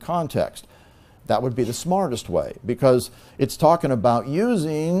fit in the context. That would be the smartest way, because it's talking about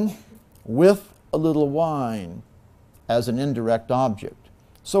using with a little wine as an indirect object.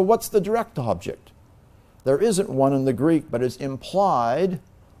 So what's the direct object? There isn't one in the Greek, but it's implied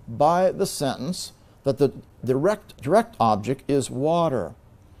by the sentence that the direct object is water.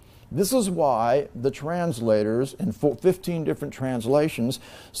 This is why the translators in 15 different translations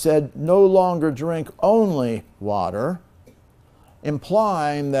said no longer drink only water,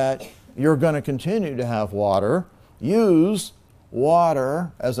 implying that you're going to continue to have water. Use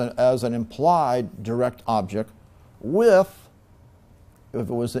water as an implied direct object with, if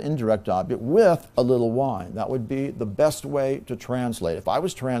it was an indirect object, with a little wine. That would be the best way to translate it. If I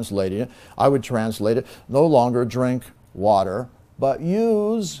was translating it, I would translate it, no longer drink water, but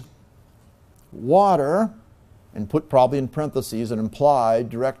use water, and put probably in parentheses an implied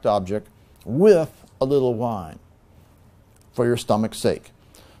direct object, with a little wine, for your stomach's sake.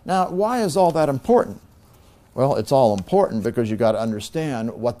 Now, why is all that important? Well, it's all important because you've got to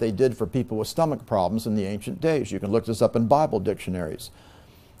understand what they did for people with stomach problems in the ancient days. You can look this up in Bible dictionaries.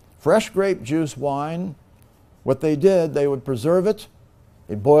 Fresh grape juice wine, what they did, they would preserve it,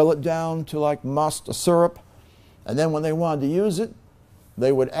 they'd boil it down to like must, a syrup, and then when they wanted to use it,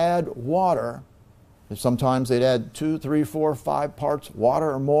 they would add water. Sometimes they'd add 2, 3, 4, 5 parts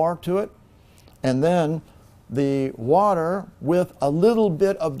water or more to it, and then the water with a little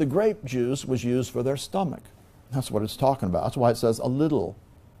bit of the grape juice was used for their stomach. That's what it's talking about. That's why it says a little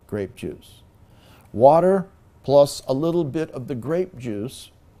grape juice. Water plus a little bit of the grape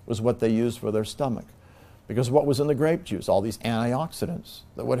juice was what they used for their stomach. Because what was in the grape juice? All these antioxidants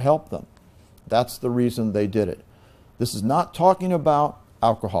that would help them. That's the reason they did it. This is not talking about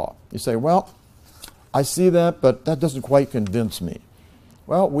alcohol. You say, well, I see that, but that doesn't quite convince me.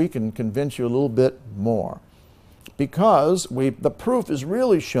 Well, we can convince you a little bit more. Because the proof is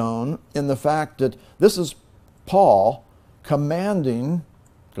really shown in the fact that this is Paul commanding,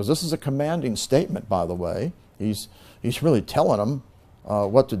 because this is a commanding statement, by the way. He's really telling them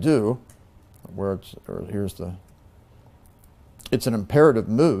what to do. It's an imperative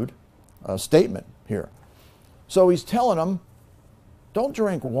mood statement here. So he's telling them, don't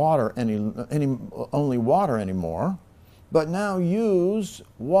drink water only water anymore, but now use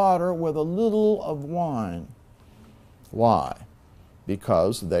water with a little of wine. Why?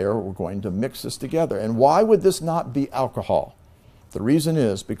 Because they are going to mix this together. And why would this not be alcohol? The reason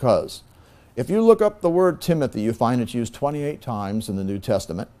is because if you look up the word Timothy, you find it's used 28 times in the New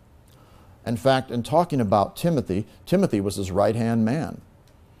Testament. In fact, in talking about Timothy, Timothy was his right-hand man.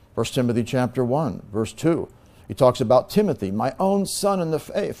 1 Timothy chapter 1, verse 2. He talks about Timothy, my own son in the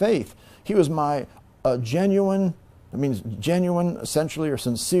faith. He was my genuine, it means genuine, essentially, or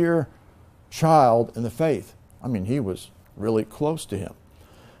sincere child in the faith. I mean, he was really close to him.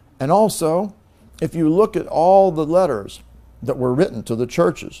 And also, if you look at all the letters that were written to the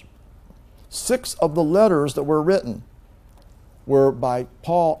churches, 6 of the letters that were written were by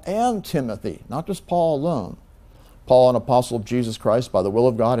Paul and Timothy, not just Paul alone. Paul, an apostle of Jesus Christ by the will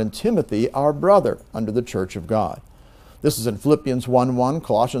of God, and Timothy, our brother, under the church of God. This is in Philippians 1:1,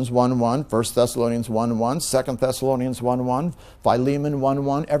 Colossians 1:1, 1 Thessalonians 1:1, 2 Thessalonians 1:1, Philemon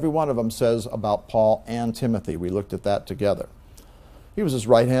 1:1. Every one of them says about Paul and Timothy. We looked at that together. He was his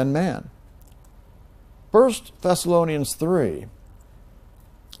right-hand man. 1 Thessalonians 3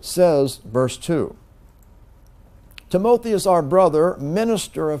 says, verse 2, Timothy is our brother,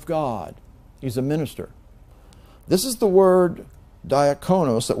 minister of God. He's a minister. This is the word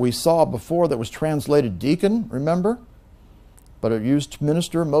diakonos that we saw before that was translated deacon, remember? But it used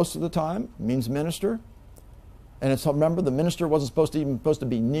minister most of the time. It means minister. And it's, remember, the minister wasn't supposed to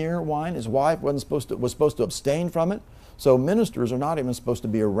be near wine. His wife was supposed to abstain from it. So ministers are not even supposed to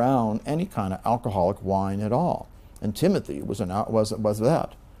be around any kind of alcoholic wine at all. And Timothy was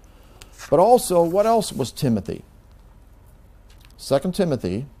that. But also, what else was Timothy? 2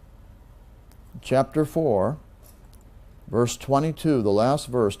 Timothy chapter 4, verse 22, the last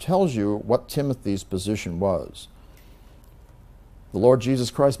verse, tells you what Timothy's position was. The Lord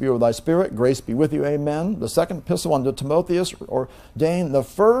Jesus Christ be with thy spirit. Grace be with you. Amen. The second epistle unto Timotheus, ordained the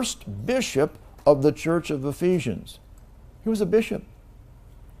first bishop of the church of Ephesians. He was a bishop.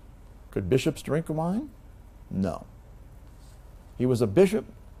 Could bishops drink wine? No. He was a bishop.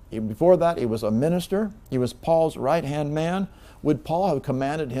 Before that, he was a minister. He was Paul's right-hand man. Would Paul have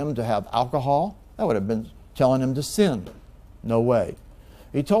commanded him to have alcohol? That would have been telling him to sin. No way.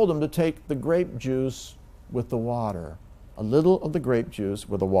 He told him to take the grape juice with the water. A little of the grape juice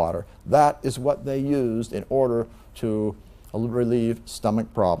with the water. That is what they used in order to relieve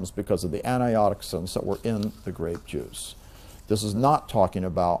stomach problems because of the antioxidants that were in the grape juice. This is not talking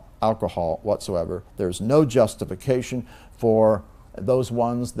about alcohol whatsoever. There's no justification for those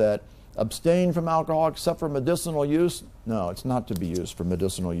ones that abstain from alcohol except for medicinal use. No, it's not to be used for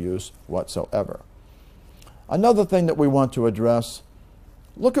medicinal use whatsoever. Another thing that we want to address,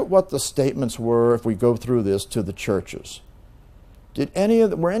 look at what the statements were if we go through this to the churches. Were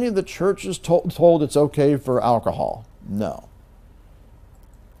any of the churches told it's okay for alcohol? No.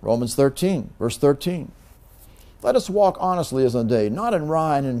 Romans 13, verse 13. Let us walk honestly as on the day, not in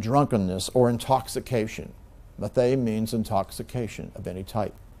wine and drunkenness or intoxication. Mathei means intoxication of any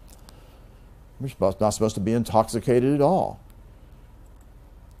type. We're not supposed to be intoxicated at all.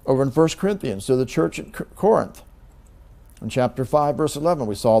 Over in 1 Corinthians, to the church at Corinth, in chapter 5, verse 11,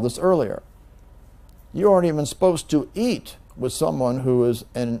 we saw this earlier. You aren't even supposed to eat with someone who is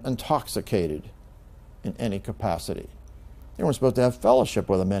intoxicated in any capacity. You weren't supposed to have fellowship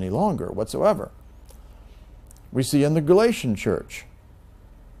with them any longer whatsoever. We see in the Galatian church,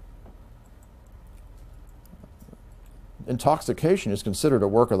 intoxication is considered a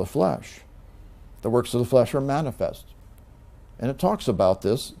work of the flesh. The works of the flesh are manifest. And it talks about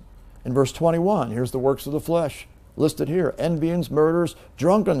this in verse 21. Here's the works of the flesh listed here. Envyings, murders,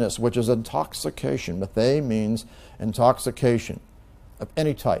 drunkenness, which is intoxication. Mathei means intoxication of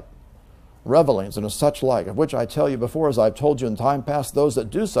any type. Revelings and such like, of which I tell you before, as I've told you in time past, those that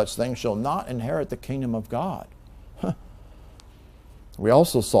do such things shall not inherit the kingdom of God. We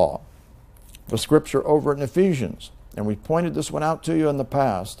also saw the scripture over in Ephesians, and we pointed this one out to you in the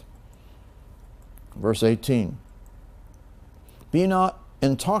past. Verse 18. Be not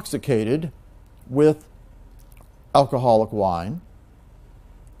intoxicated with alcoholic wine.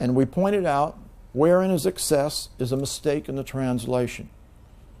 And we pointed out wherein is excess is a mistake in the translation.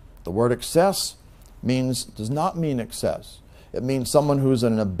 The word excess does not mean excess. It means someone who's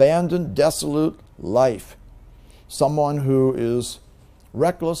in an abandoned, desolate life. Someone who is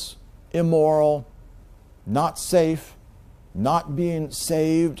reckless, immoral, not safe, not being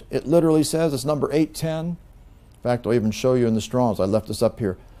saved. It literally says, it's number 810. In fact, I'll even show you in the Strongs. I left this up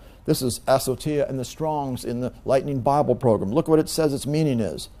here. This is asotia in the Strongs in the Lightning Bible program. Look what it says its meaning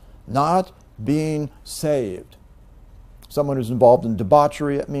is. Not being saved. Someone who's involved in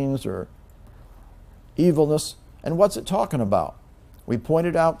debauchery, it means, or evilness. And what's it talking about? We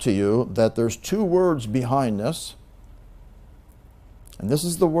pointed out to you that there's 2 words behind this. And this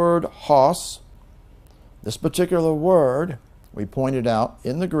is the word hos. This particular word, we pointed out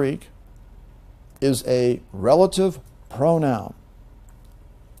in the Greek, is a relative pronoun.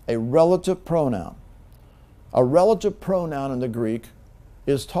 A relative pronoun. A relative pronoun in the Greek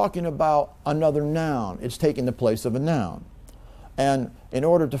is talking about another noun. It's taking the place of a noun. And in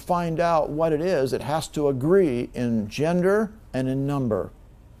order to find out what it is, it has to agree in gender and in number.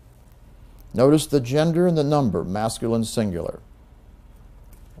 Notice the gender and the number, masculine singular.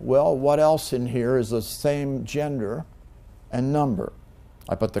 Well, what else in here is the same gender and number?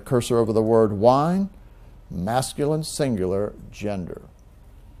 I put the cursor over the word wine, masculine singular, gender.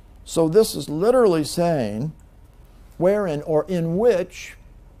 So this is literally saying wherein or in which,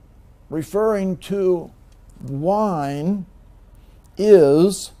 referring to wine,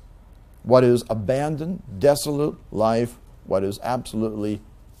 is what is abandoned, desolate life, what is absolutely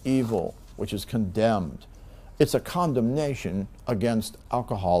evil, which is condemned. It's a condemnation against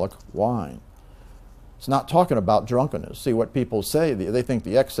alcoholic wine. It's not talking about drunkenness. See what people say, they think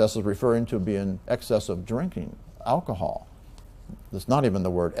the excess is referring to being excess of drinking alcohol. It's not even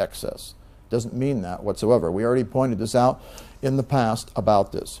the word excess. It doesn't mean that whatsoever. We already pointed this out in the past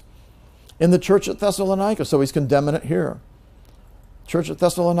about this. In the church at Thessalonica, so he's condemning it here. Church at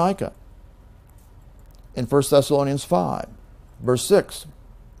Thessalonica, in 1 Thessalonians 5, verse 6.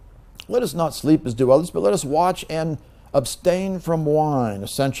 Let us not sleep as do others, but let us watch and abstain from wine,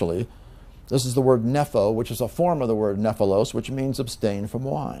 essentially. This is the word nepho, which is a form of the word nephilos, which means abstain from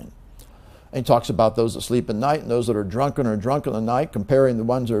wine. And he talks about those that sleep at night and those that are drunken or drunk in the night, comparing the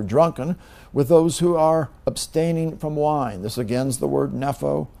ones that are drunken with those who are abstaining from wine. This again is the word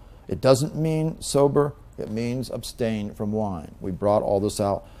nepho. It doesn't mean sober. It means abstain from wine. We brought all this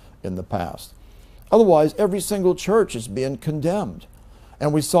out in the past. Otherwise, every single church is being condemned.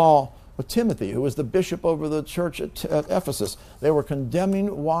 And we saw with Timothy, who was the bishop over the church at Ephesus, they were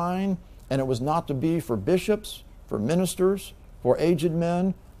condemning wine, and it was not to be for bishops, for ministers, for aged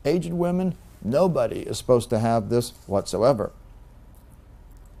men, aged women. Nobody is supposed to have this whatsoever.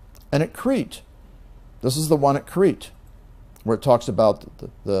 And at Crete, this is the one at Crete, where it talks about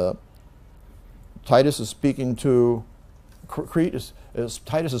the Titus is speaking to Crete,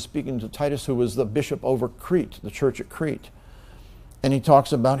 Titus is speaking to Titus, who was the bishop over Crete, the church at Crete. And he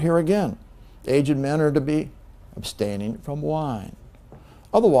talks about here again, aged men are to be abstaining from wine.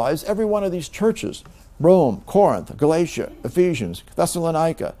 Otherwise, every one of these churches, Rome, Corinth, Galatia, Ephesians,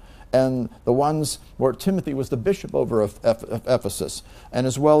 Thessalonica, and the ones where Timothy was the bishop over Ephesus, and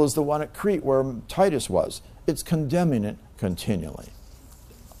as well as the one at Crete where Titus was, it's condemning it continually.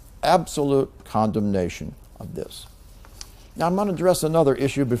 Absolute condemnation of this. Now I'm going to address another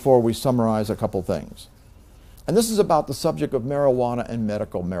issue before we summarize a couple things. And this is about the subject of marijuana and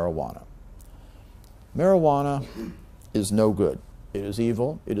medical marijuana. Marijuana is no good. It is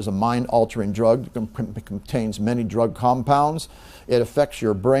evil. It is a mind-altering drug. It contains many drug compounds. It affects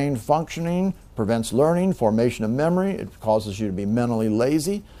your brain functioning, prevents learning, formation of memory. It causes you to be mentally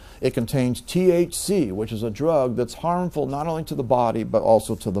lazy. It contains THC, which is a drug that's harmful not only to the body but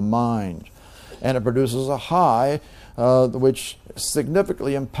also to the mind. And it produces a high which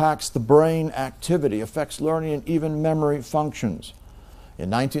significantly impacts the brain activity, affects learning and even memory functions. In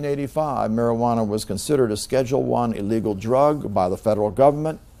 1985, marijuana was considered a Schedule I illegal drug by the federal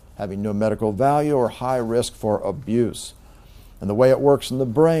government, having no medical value or high risk for abuse. And the way it works in the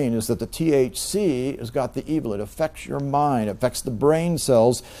brain is that the THC has got the evil. It affects your mind, it affects the brain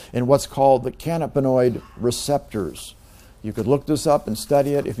cells in what's called the cannabinoid receptors. You could look this up and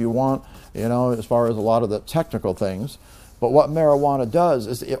study it if you want, you know, as far as a lot of the technical things. But what marijuana does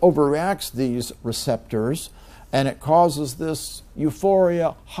is it overreacts these receptors, and it causes this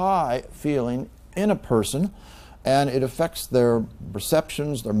euphoria high feeling in a person, and it affects their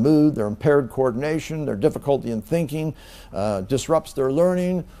perceptions, their mood, their impaired coordination, their difficulty in thinking, disrupts their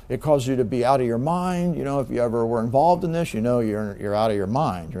learning. It causes you to be out of your mind. You know, if you ever were involved in this, you know you're out of your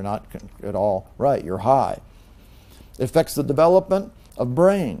mind. You're not at all right. You're high. It affects the development of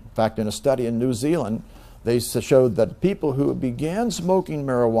brain. In fact, in a study in New Zealand, they showed that people who began smoking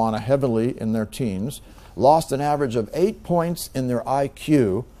marijuana heavily in their teens lost an average of 8 points in their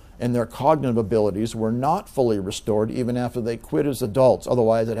IQ, and their cognitive abilities were not fully restored even after they quit as adults.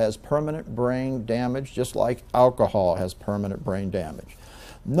 Otherwise, it has permanent brain damage, just like alcohol has permanent brain damage.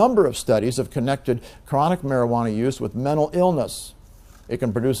 Number of studies have connected chronic marijuana use with mental illness. It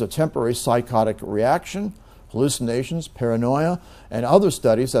can produce a temporary psychotic reaction, hallucinations, paranoia, and other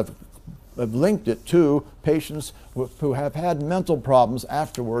studies have linked it to patients who have had mental problems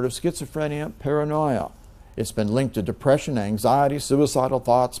afterward of schizophrenia, paranoia. It's been linked to depression, anxiety, suicidal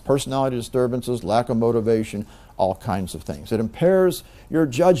thoughts, personality disturbances, lack of motivation, all kinds of things. It impairs your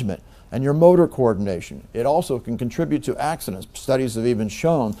judgment and your motor coordination. It also can contribute to accidents. Studies have even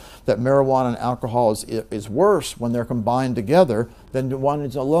shown that marijuana and alcohol is worse when they're combined together than one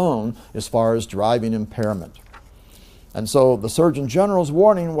is alone as far as driving impairment. And so the Surgeon General's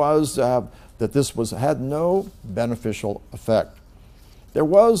warning was that this had no beneficial effect There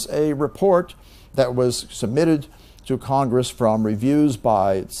was a report that was submitted to Congress from reviews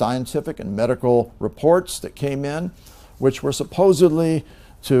by scientific and medical reports that came in, which were supposedly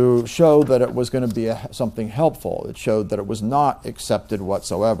to show that it was going to be something helpful. It showed that it was not accepted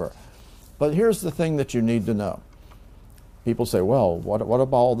whatsoever. But here's the thing that you need to know. People say, well, what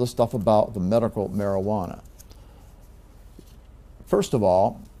about all this stuff about the medical marijuana? First of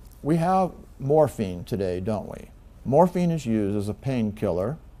all, we have morphine today, don't we? Morphine is used as a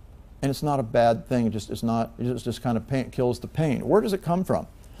painkiller, and it's not a bad thing. It just kind of kills the pain. Where does it come from?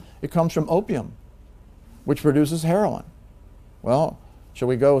 It comes from opium, which produces heroin. Well, shall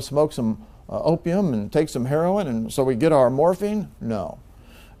we go smoke some opium and take some heroin and so we get our morphine? No.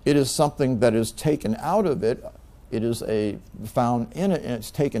 It is something that is taken out of it. It is found in it, and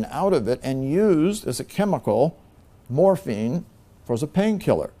it's taken out of it and used as a chemical, morphine, as a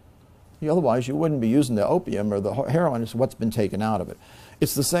painkiller. Otherwise, you wouldn't be using the opium or the heroin. It's what's been taken out of it.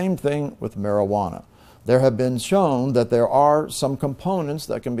 It's the same thing with marijuana. There have been shown that there are some components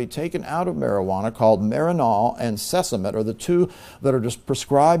that can be taken out of marijuana called marinol and sesamate, are the two that are just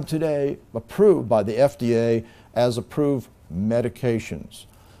prescribed today, approved by the FDA as approved medications.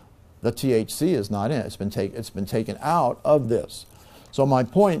 The THC is not in it. It's been taken out of this. So my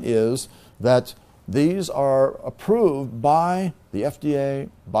point is that these are approved by the FDA,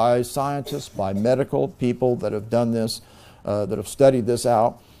 by scientists, by medical people that have done this, that have studied this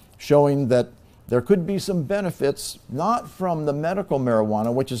out, showing that there could be some benefits, not from the medical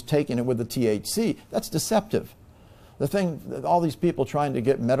marijuana, which is taking it with the THC. That's deceptive. The thing, all these people trying to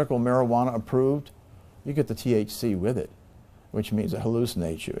get medical marijuana approved, you get the THC with it, which means it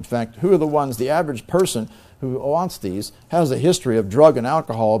hallucinates you. In fact, who are the ones, the average person who wants these has a history of drug and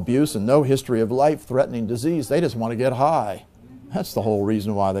alcohol abuse and no history of life-threatening disease. They just want to get high. That's the whole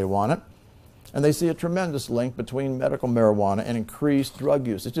reason why they want it. And they see a tremendous link between medical marijuana and increased drug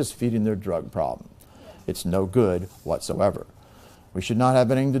use. It's just feeding their drug problem. It's no good whatsoever. We should not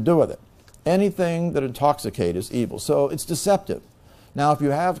have anything to do with it. Anything that intoxicates is evil. So it's deceptive. Now, if you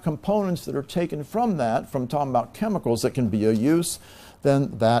have components that are taken from that, from talking about chemicals that can be a use,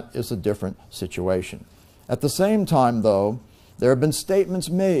 then that is a different situation. At the same time, though, there have been statements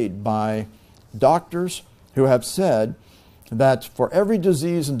made by doctors who have said that for every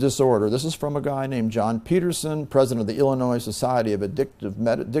disease and disorder, this is from a guy named John Peterson, president of the Illinois Society of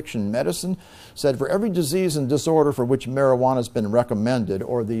Addiction Medicine, said for every disease and disorder for which marijuana has been recommended,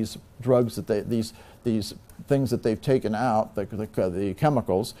 or these drugs that these things that they've taken out, the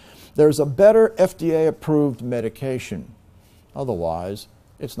chemicals, there's a better FDA-approved medication. Otherwise,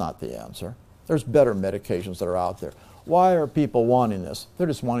 it's not the answer. There's better medications that are out there. Why are people wanting this? They're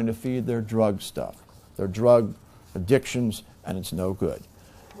just wanting to feed their drug stuff, their drug addictions, and it's no good.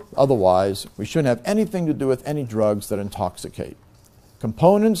 Otherwise, we shouldn't have anything to do with any drugs that intoxicate.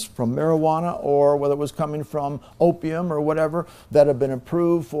 Components from marijuana, or whether it was coming from opium or whatever, that have been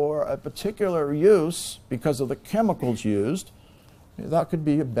approved for a particular use because of the chemicals used, that could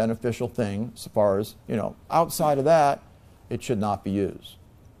be a beneficial thing as far as, outside of that, it should not be used.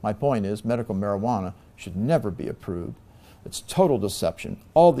 My point is, medical marijuana should never be approved. It's total deception.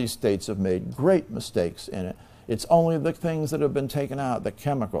 All these states have made great mistakes in it. It's only the things that have been taken out, the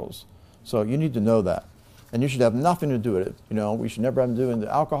chemicals. So you need to know that. And you should have nothing to do with it. We should never have to do with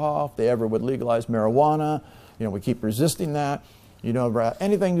alcohol. If they ever would legalize marijuana, we keep resisting that. You don't ever have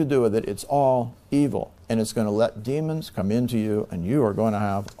anything to do with it. It's all evil. And it's going to let demons come into you, and you are going to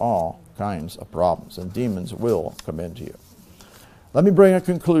have all kinds of problems. And demons will come into you. Let me bring a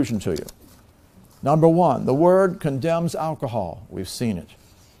conclusion to you. Number one, the Word condemns alcohol. We've seen it.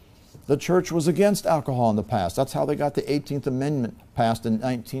 The church was against alcohol in the past. That's how they got the 18th Amendment passed in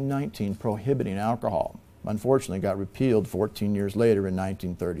 1919, prohibiting alcohol. Unfortunately, it got repealed 14 years later in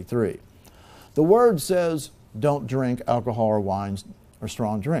 1933. The Word says, don't drink alcohol or wines or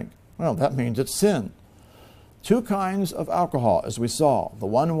strong drink. Well, that means it's sin. Two kinds of alcohol, as we saw. The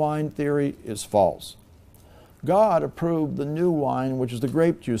one wine theory is false. God approved the new wine, which is the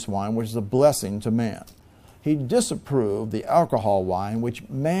grape juice wine, which is a blessing to man. He disapproved the alcohol wine, which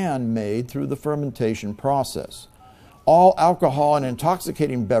man made through the fermentation process. All alcohol and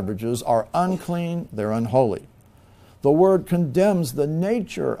intoxicating beverages are unclean, they're unholy. The Word condemns the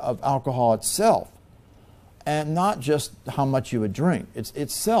nature of alcohol itself, and not just how much you would drink.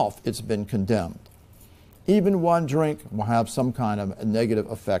 It's been condemned. Even one drink will have some kind of a negative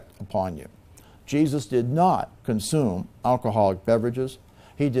effect upon you. Jesus did not consume alcoholic beverages.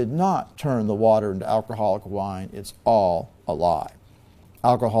 He did not turn the water into alcoholic wine. It's all a lie.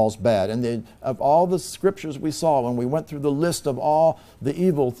 Alcohol's bad. And of all the scriptures we saw, when we went through the list of all the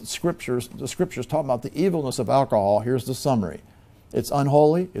evil scriptures, the scriptures talking about the evilness of alcohol, here's the summary. It's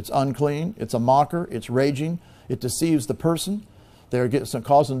unholy, it's unclean, it's a mocker, it's raging, it deceives the person. It's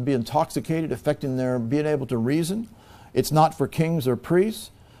causing them to be intoxicated, affecting their being able to reason. It's not for kings or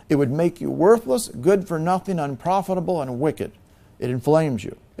priests. It would make you worthless, good for nothing, unprofitable, and wicked. It inflames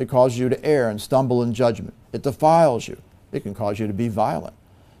you. It causes you to err and stumble in judgment. It defiles you. It can cause you to be violent.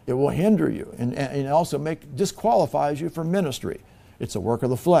 It will hinder you and also disqualifies you for ministry. It's a work of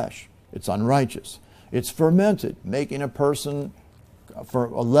the flesh. It's unrighteous. It's fermented, making a person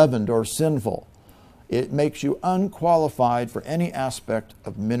leavened or sinful. It makes you unqualified for any aspect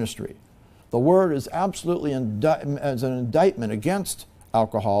of ministry. The word is absolutely as an indictment against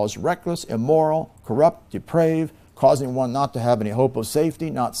alcohol is reckless, immoral, corrupt, depraved, causing one not to have any hope of safety,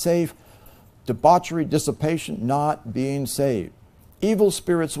 not safe, debauchery, dissipation, not being saved. Evil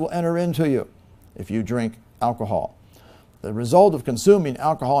spirits will enter into you if you drink alcohol. The result of consuming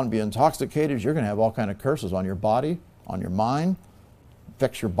alcohol and being intoxicated is you're going to have all kinds of curses on your body, on your mind.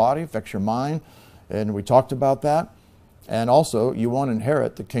 Affects your body, affects your mind. And we talked about that. And also, you won't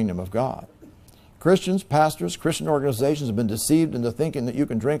inherit the kingdom of God. Christians, pastors, Christian organizations have been deceived into thinking that you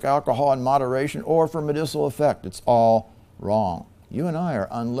can drink alcohol in moderation or for medicinal effect. It's all wrong. You and I are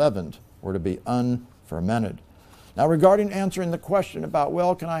unleavened. We're to be unfermented. Now, regarding answering the question about,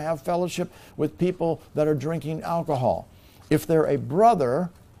 well, can I have fellowship with people that are drinking alcohol? If they're a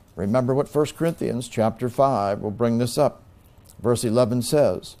brother, remember what 1 Corinthians chapter 5 will bring this up. Verse 11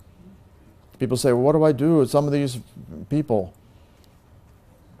 says, people say, well, what do I do with some of these people?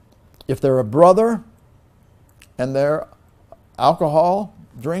 If they're a brother and they're alcohol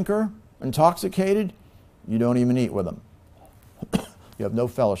drinker, intoxicated, you don't even eat with them. You have no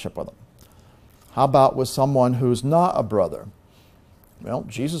fellowship with them. How about with someone who's not a brother? Well,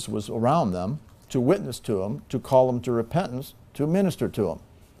 Jesus was around them to witness to them, to call them to repentance, to minister to them.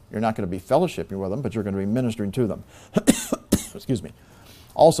 You're not going to be fellowshipping with them, but you're going to be ministering to them. Excuse me.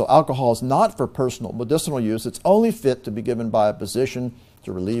 Also, alcohol is not for personal medicinal use. It's only fit to be given by a physician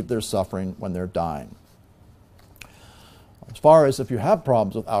to relieve their suffering when they're dying. As far as if you have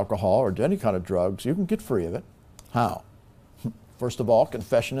problems with alcohol or any kind of drugs, you can get free of it. How? First of all,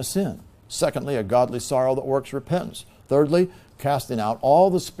 confession of sin. Secondly, a godly sorrow that works repentance. Thirdly, casting out all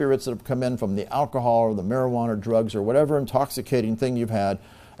the spirits that have come in from the alcohol or the marijuana or drugs or whatever intoxicating thing you've had,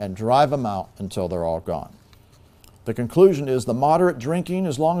 and drive them out until they're all gone. The conclusion is the moderate drinking,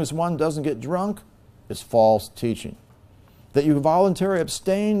 as long as one doesn't get drunk, is false teaching. That you voluntarily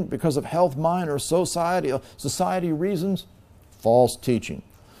abstain because of health, mind, or society reasons, false teaching.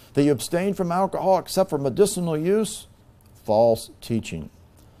 That you abstain from alcohol except for medicinal use, false teaching.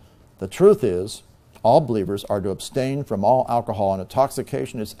 The truth is, all believers are to abstain from all alcohol, and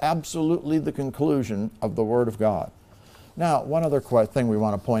intoxication is absolutely the conclusion of the Word of God. Now, one other thing we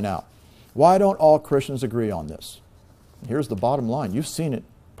want to point out. Why don't all Christians agree on this? Here's the bottom line. You've seen it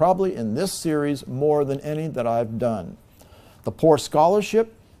probably in this series more than any that I've done. The poor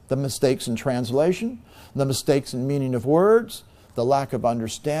scholarship, the mistakes in translation, the mistakes in meaning of words, the lack of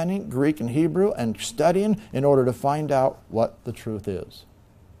understanding Greek and Hebrew and studying in order to find out what the truth is.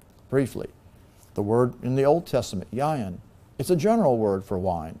 Briefly, the word in the Old Testament, yayin, it's a general word for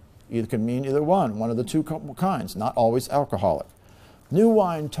wine. It can mean either one of the two kinds, not always alcoholic. New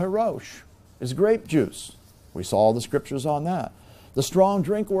wine, tarosh, is grape juice. We saw the scriptures on that. The strong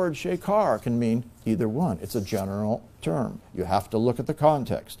drink word, shekar, can mean either one. It's a general term. You have to look at the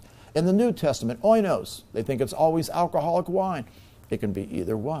context. In the New Testament, oinos, they think it's always alcoholic wine. It can be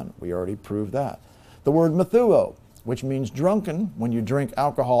either one. We already proved that. The word methuo, which means drunken, when you drink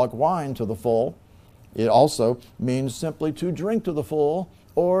alcoholic wine to the full, it also means simply to drink to the full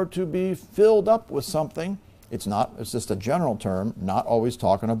or to be filled up with something. It's just a general term, not always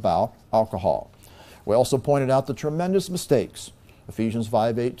talking about alcohol. We also pointed out the tremendous mistakes. Ephesians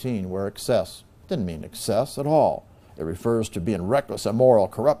 5:18, where excess didn't mean excess at all. It refers to being reckless, immoral,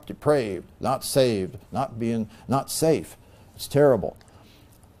 corrupt, depraved, not saved, not safe. It's terrible.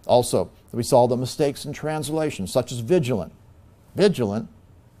 Also, we saw the mistakes in translation, such as vigilant. Vigilant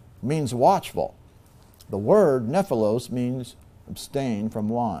means watchful. The word nephilos means abstain from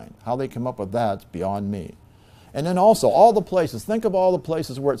wine. How they come up with that's beyond me. And then also all the places, think of all the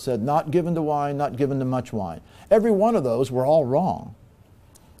places where it said not given to wine, not given to much wine. Every one of those were all wrong.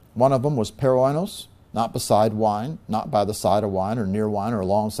 One of them was peroinos, not beside wine, not by the side of wine or near wine or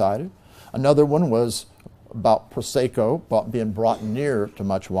alongside it. Another one was about prosecco, about being brought near to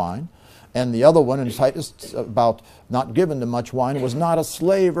much wine. And the other one in Titus about not given to much wine was not a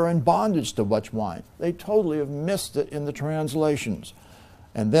slave or in bondage to much wine. They totally have missed it in the translations.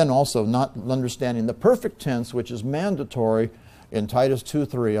 And then also not understanding the perfect tense, which is mandatory in Titus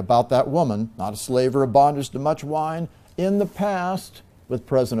 2:3 about that woman, not a slave or a bondage to much wine, in the past with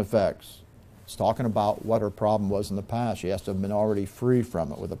present effects. It's talking about what her problem was in the past. She has to have been already free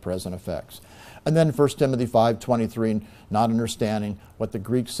from it with the present effects. And then 1 Timothy 5:23, not understanding what the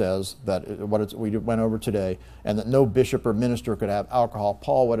Greek says, we went over today, and that no bishop or minister could have alcohol.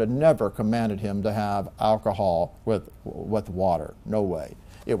 Paul would have never commanded him to have alcohol with water. No way.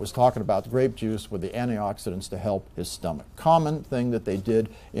 It was talking about grape juice with the antioxidants to help his stomach. Common thing that they did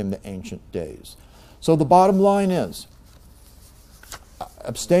in the ancient days. So the bottom line is,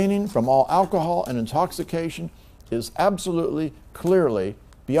 abstaining from all alcohol and intoxication is absolutely, clearly,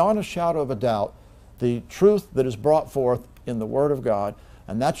 beyond a shadow of a doubt, the truth that is brought forth in the Word of God,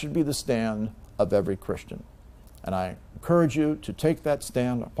 and that should be the stand of every Christian. And I encourage you to take that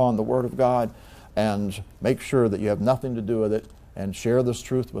stand upon the Word of God and make sure that you have nothing to do with it, and share this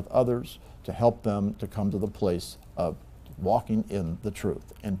truth with others to help them to come to the place of walking in the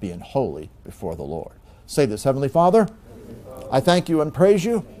truth and being holy before the Lord. Say this: Heavenly Father, I thank you and praise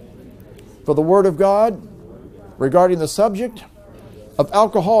you for the Word of God regarding the subject of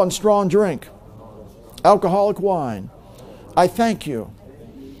alcohol and strong drink, alcoholic wine. I thank you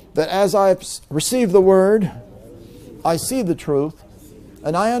that as I receive the Word, I see the truth,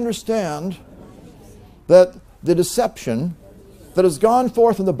 and I understand that the deception that has gone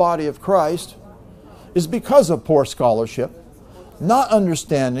forth in the body of Christ is because of poor scholarship, not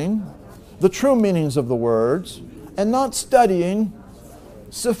understanding the true meanings of the words, and not studying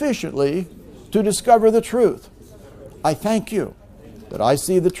sufficiently to discover the truth. I thank you that I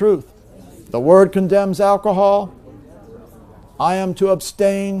see the truth. The Word condemns alcohol. I am to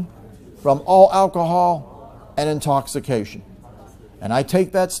abstain from all alcohol and intoxication. And I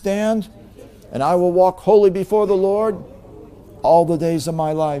take that stand, and I will walk holy before the Lord all the days of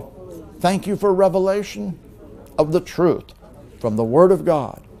my life. Thank you for revelation of the truth from the Word of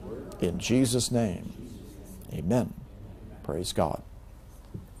God. In Jesus' name, amen. Praise God.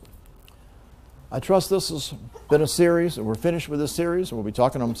 I trust this has been a series, and we're finished with this series, and we'll be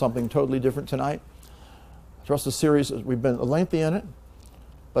talking on something totally different tonight. I trust the series, we've been lengthy in it,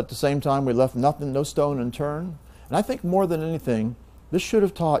 but at the same time we left nothing, no stone unturned. And I think more than anything, this should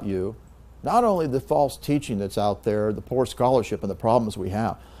have taught you not only the false teaching that's out there, the poor scholarship and the problems we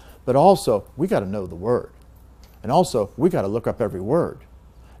have, but also we got to know the Word. And also we got to look up every word.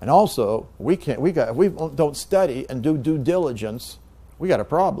 And also if we don't study and do due diligence, we got a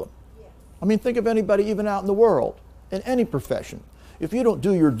problem. I mean, think of anybody even out in the world, in any profession. If you don't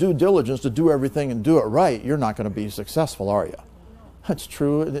do your due diligence to do everything and do it right, you're not going to be successful, are you? That's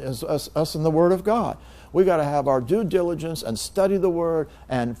true as us in the Word of God. We got to have our due diligence and study the Word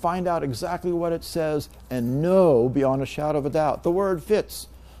and find out exactly what it says and know beyond a shadow of a doubt. The Word fits.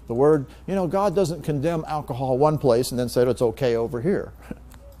 The Word, God doesn't condemn alcohol one place and then say it's okay over here.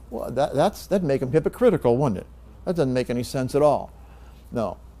 Well, that'd make him hypocritical, wouldn't it? That doesn't make any sense at all.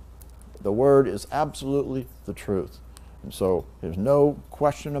 No. The Word is absolutely the truth. And so there's no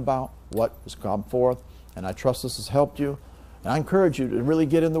question about what has come forth, and I trust this has helped you. And I encourage you to really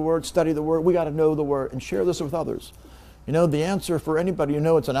get in the Word, study the Word. We got to know the Word and share this with others. The answer for anybody who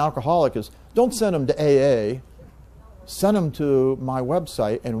knows it's an alcoholic is don't send them to AA. Send them to my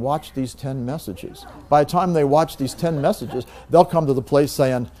website and watch these 10 messages. By the time they watch these 10 messages, they'll come to the place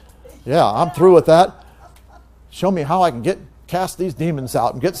saying, yeah, I'm through with that. Show me how I can cast these demons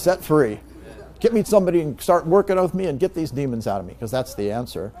out and get set free. Get me somebody and start working with me and get these demons out of me. Because that's the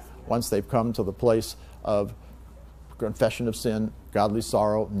answer once they've come to the place of confession of sin, godly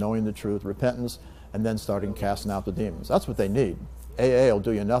sorrow, knowing the truth, repentance, and then starting casting out the demons. That's what they need. AA will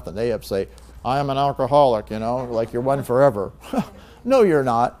do you nothing. They have to say, I am an alcoholic, like you're one forever. No, you're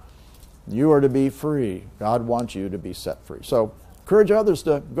not. You are to be free. God wants you to be set free. So encourage others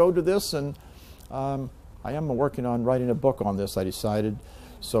to go to this, and I am working on writing a book on this, I decided,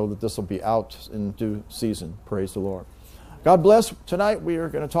 so that this will be out in due season. Praise the Lord. God bless. Tonight we are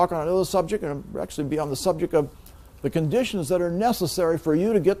going to talk on another subject, and actually be on the subject of the conditions that are necessary for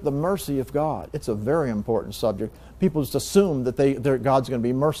you to get the mercy of God. It's a very important subject. People just assume that God's going to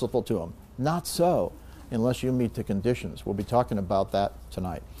be merciful to them. Not so, unless you meet the conditions. We'll be talking about that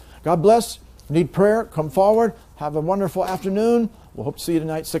tonight. God bless. Need prayer? Come forward. Have a wonderful afternoon. We'll hope to see you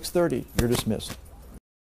tonight, 6:30. You're dismissed.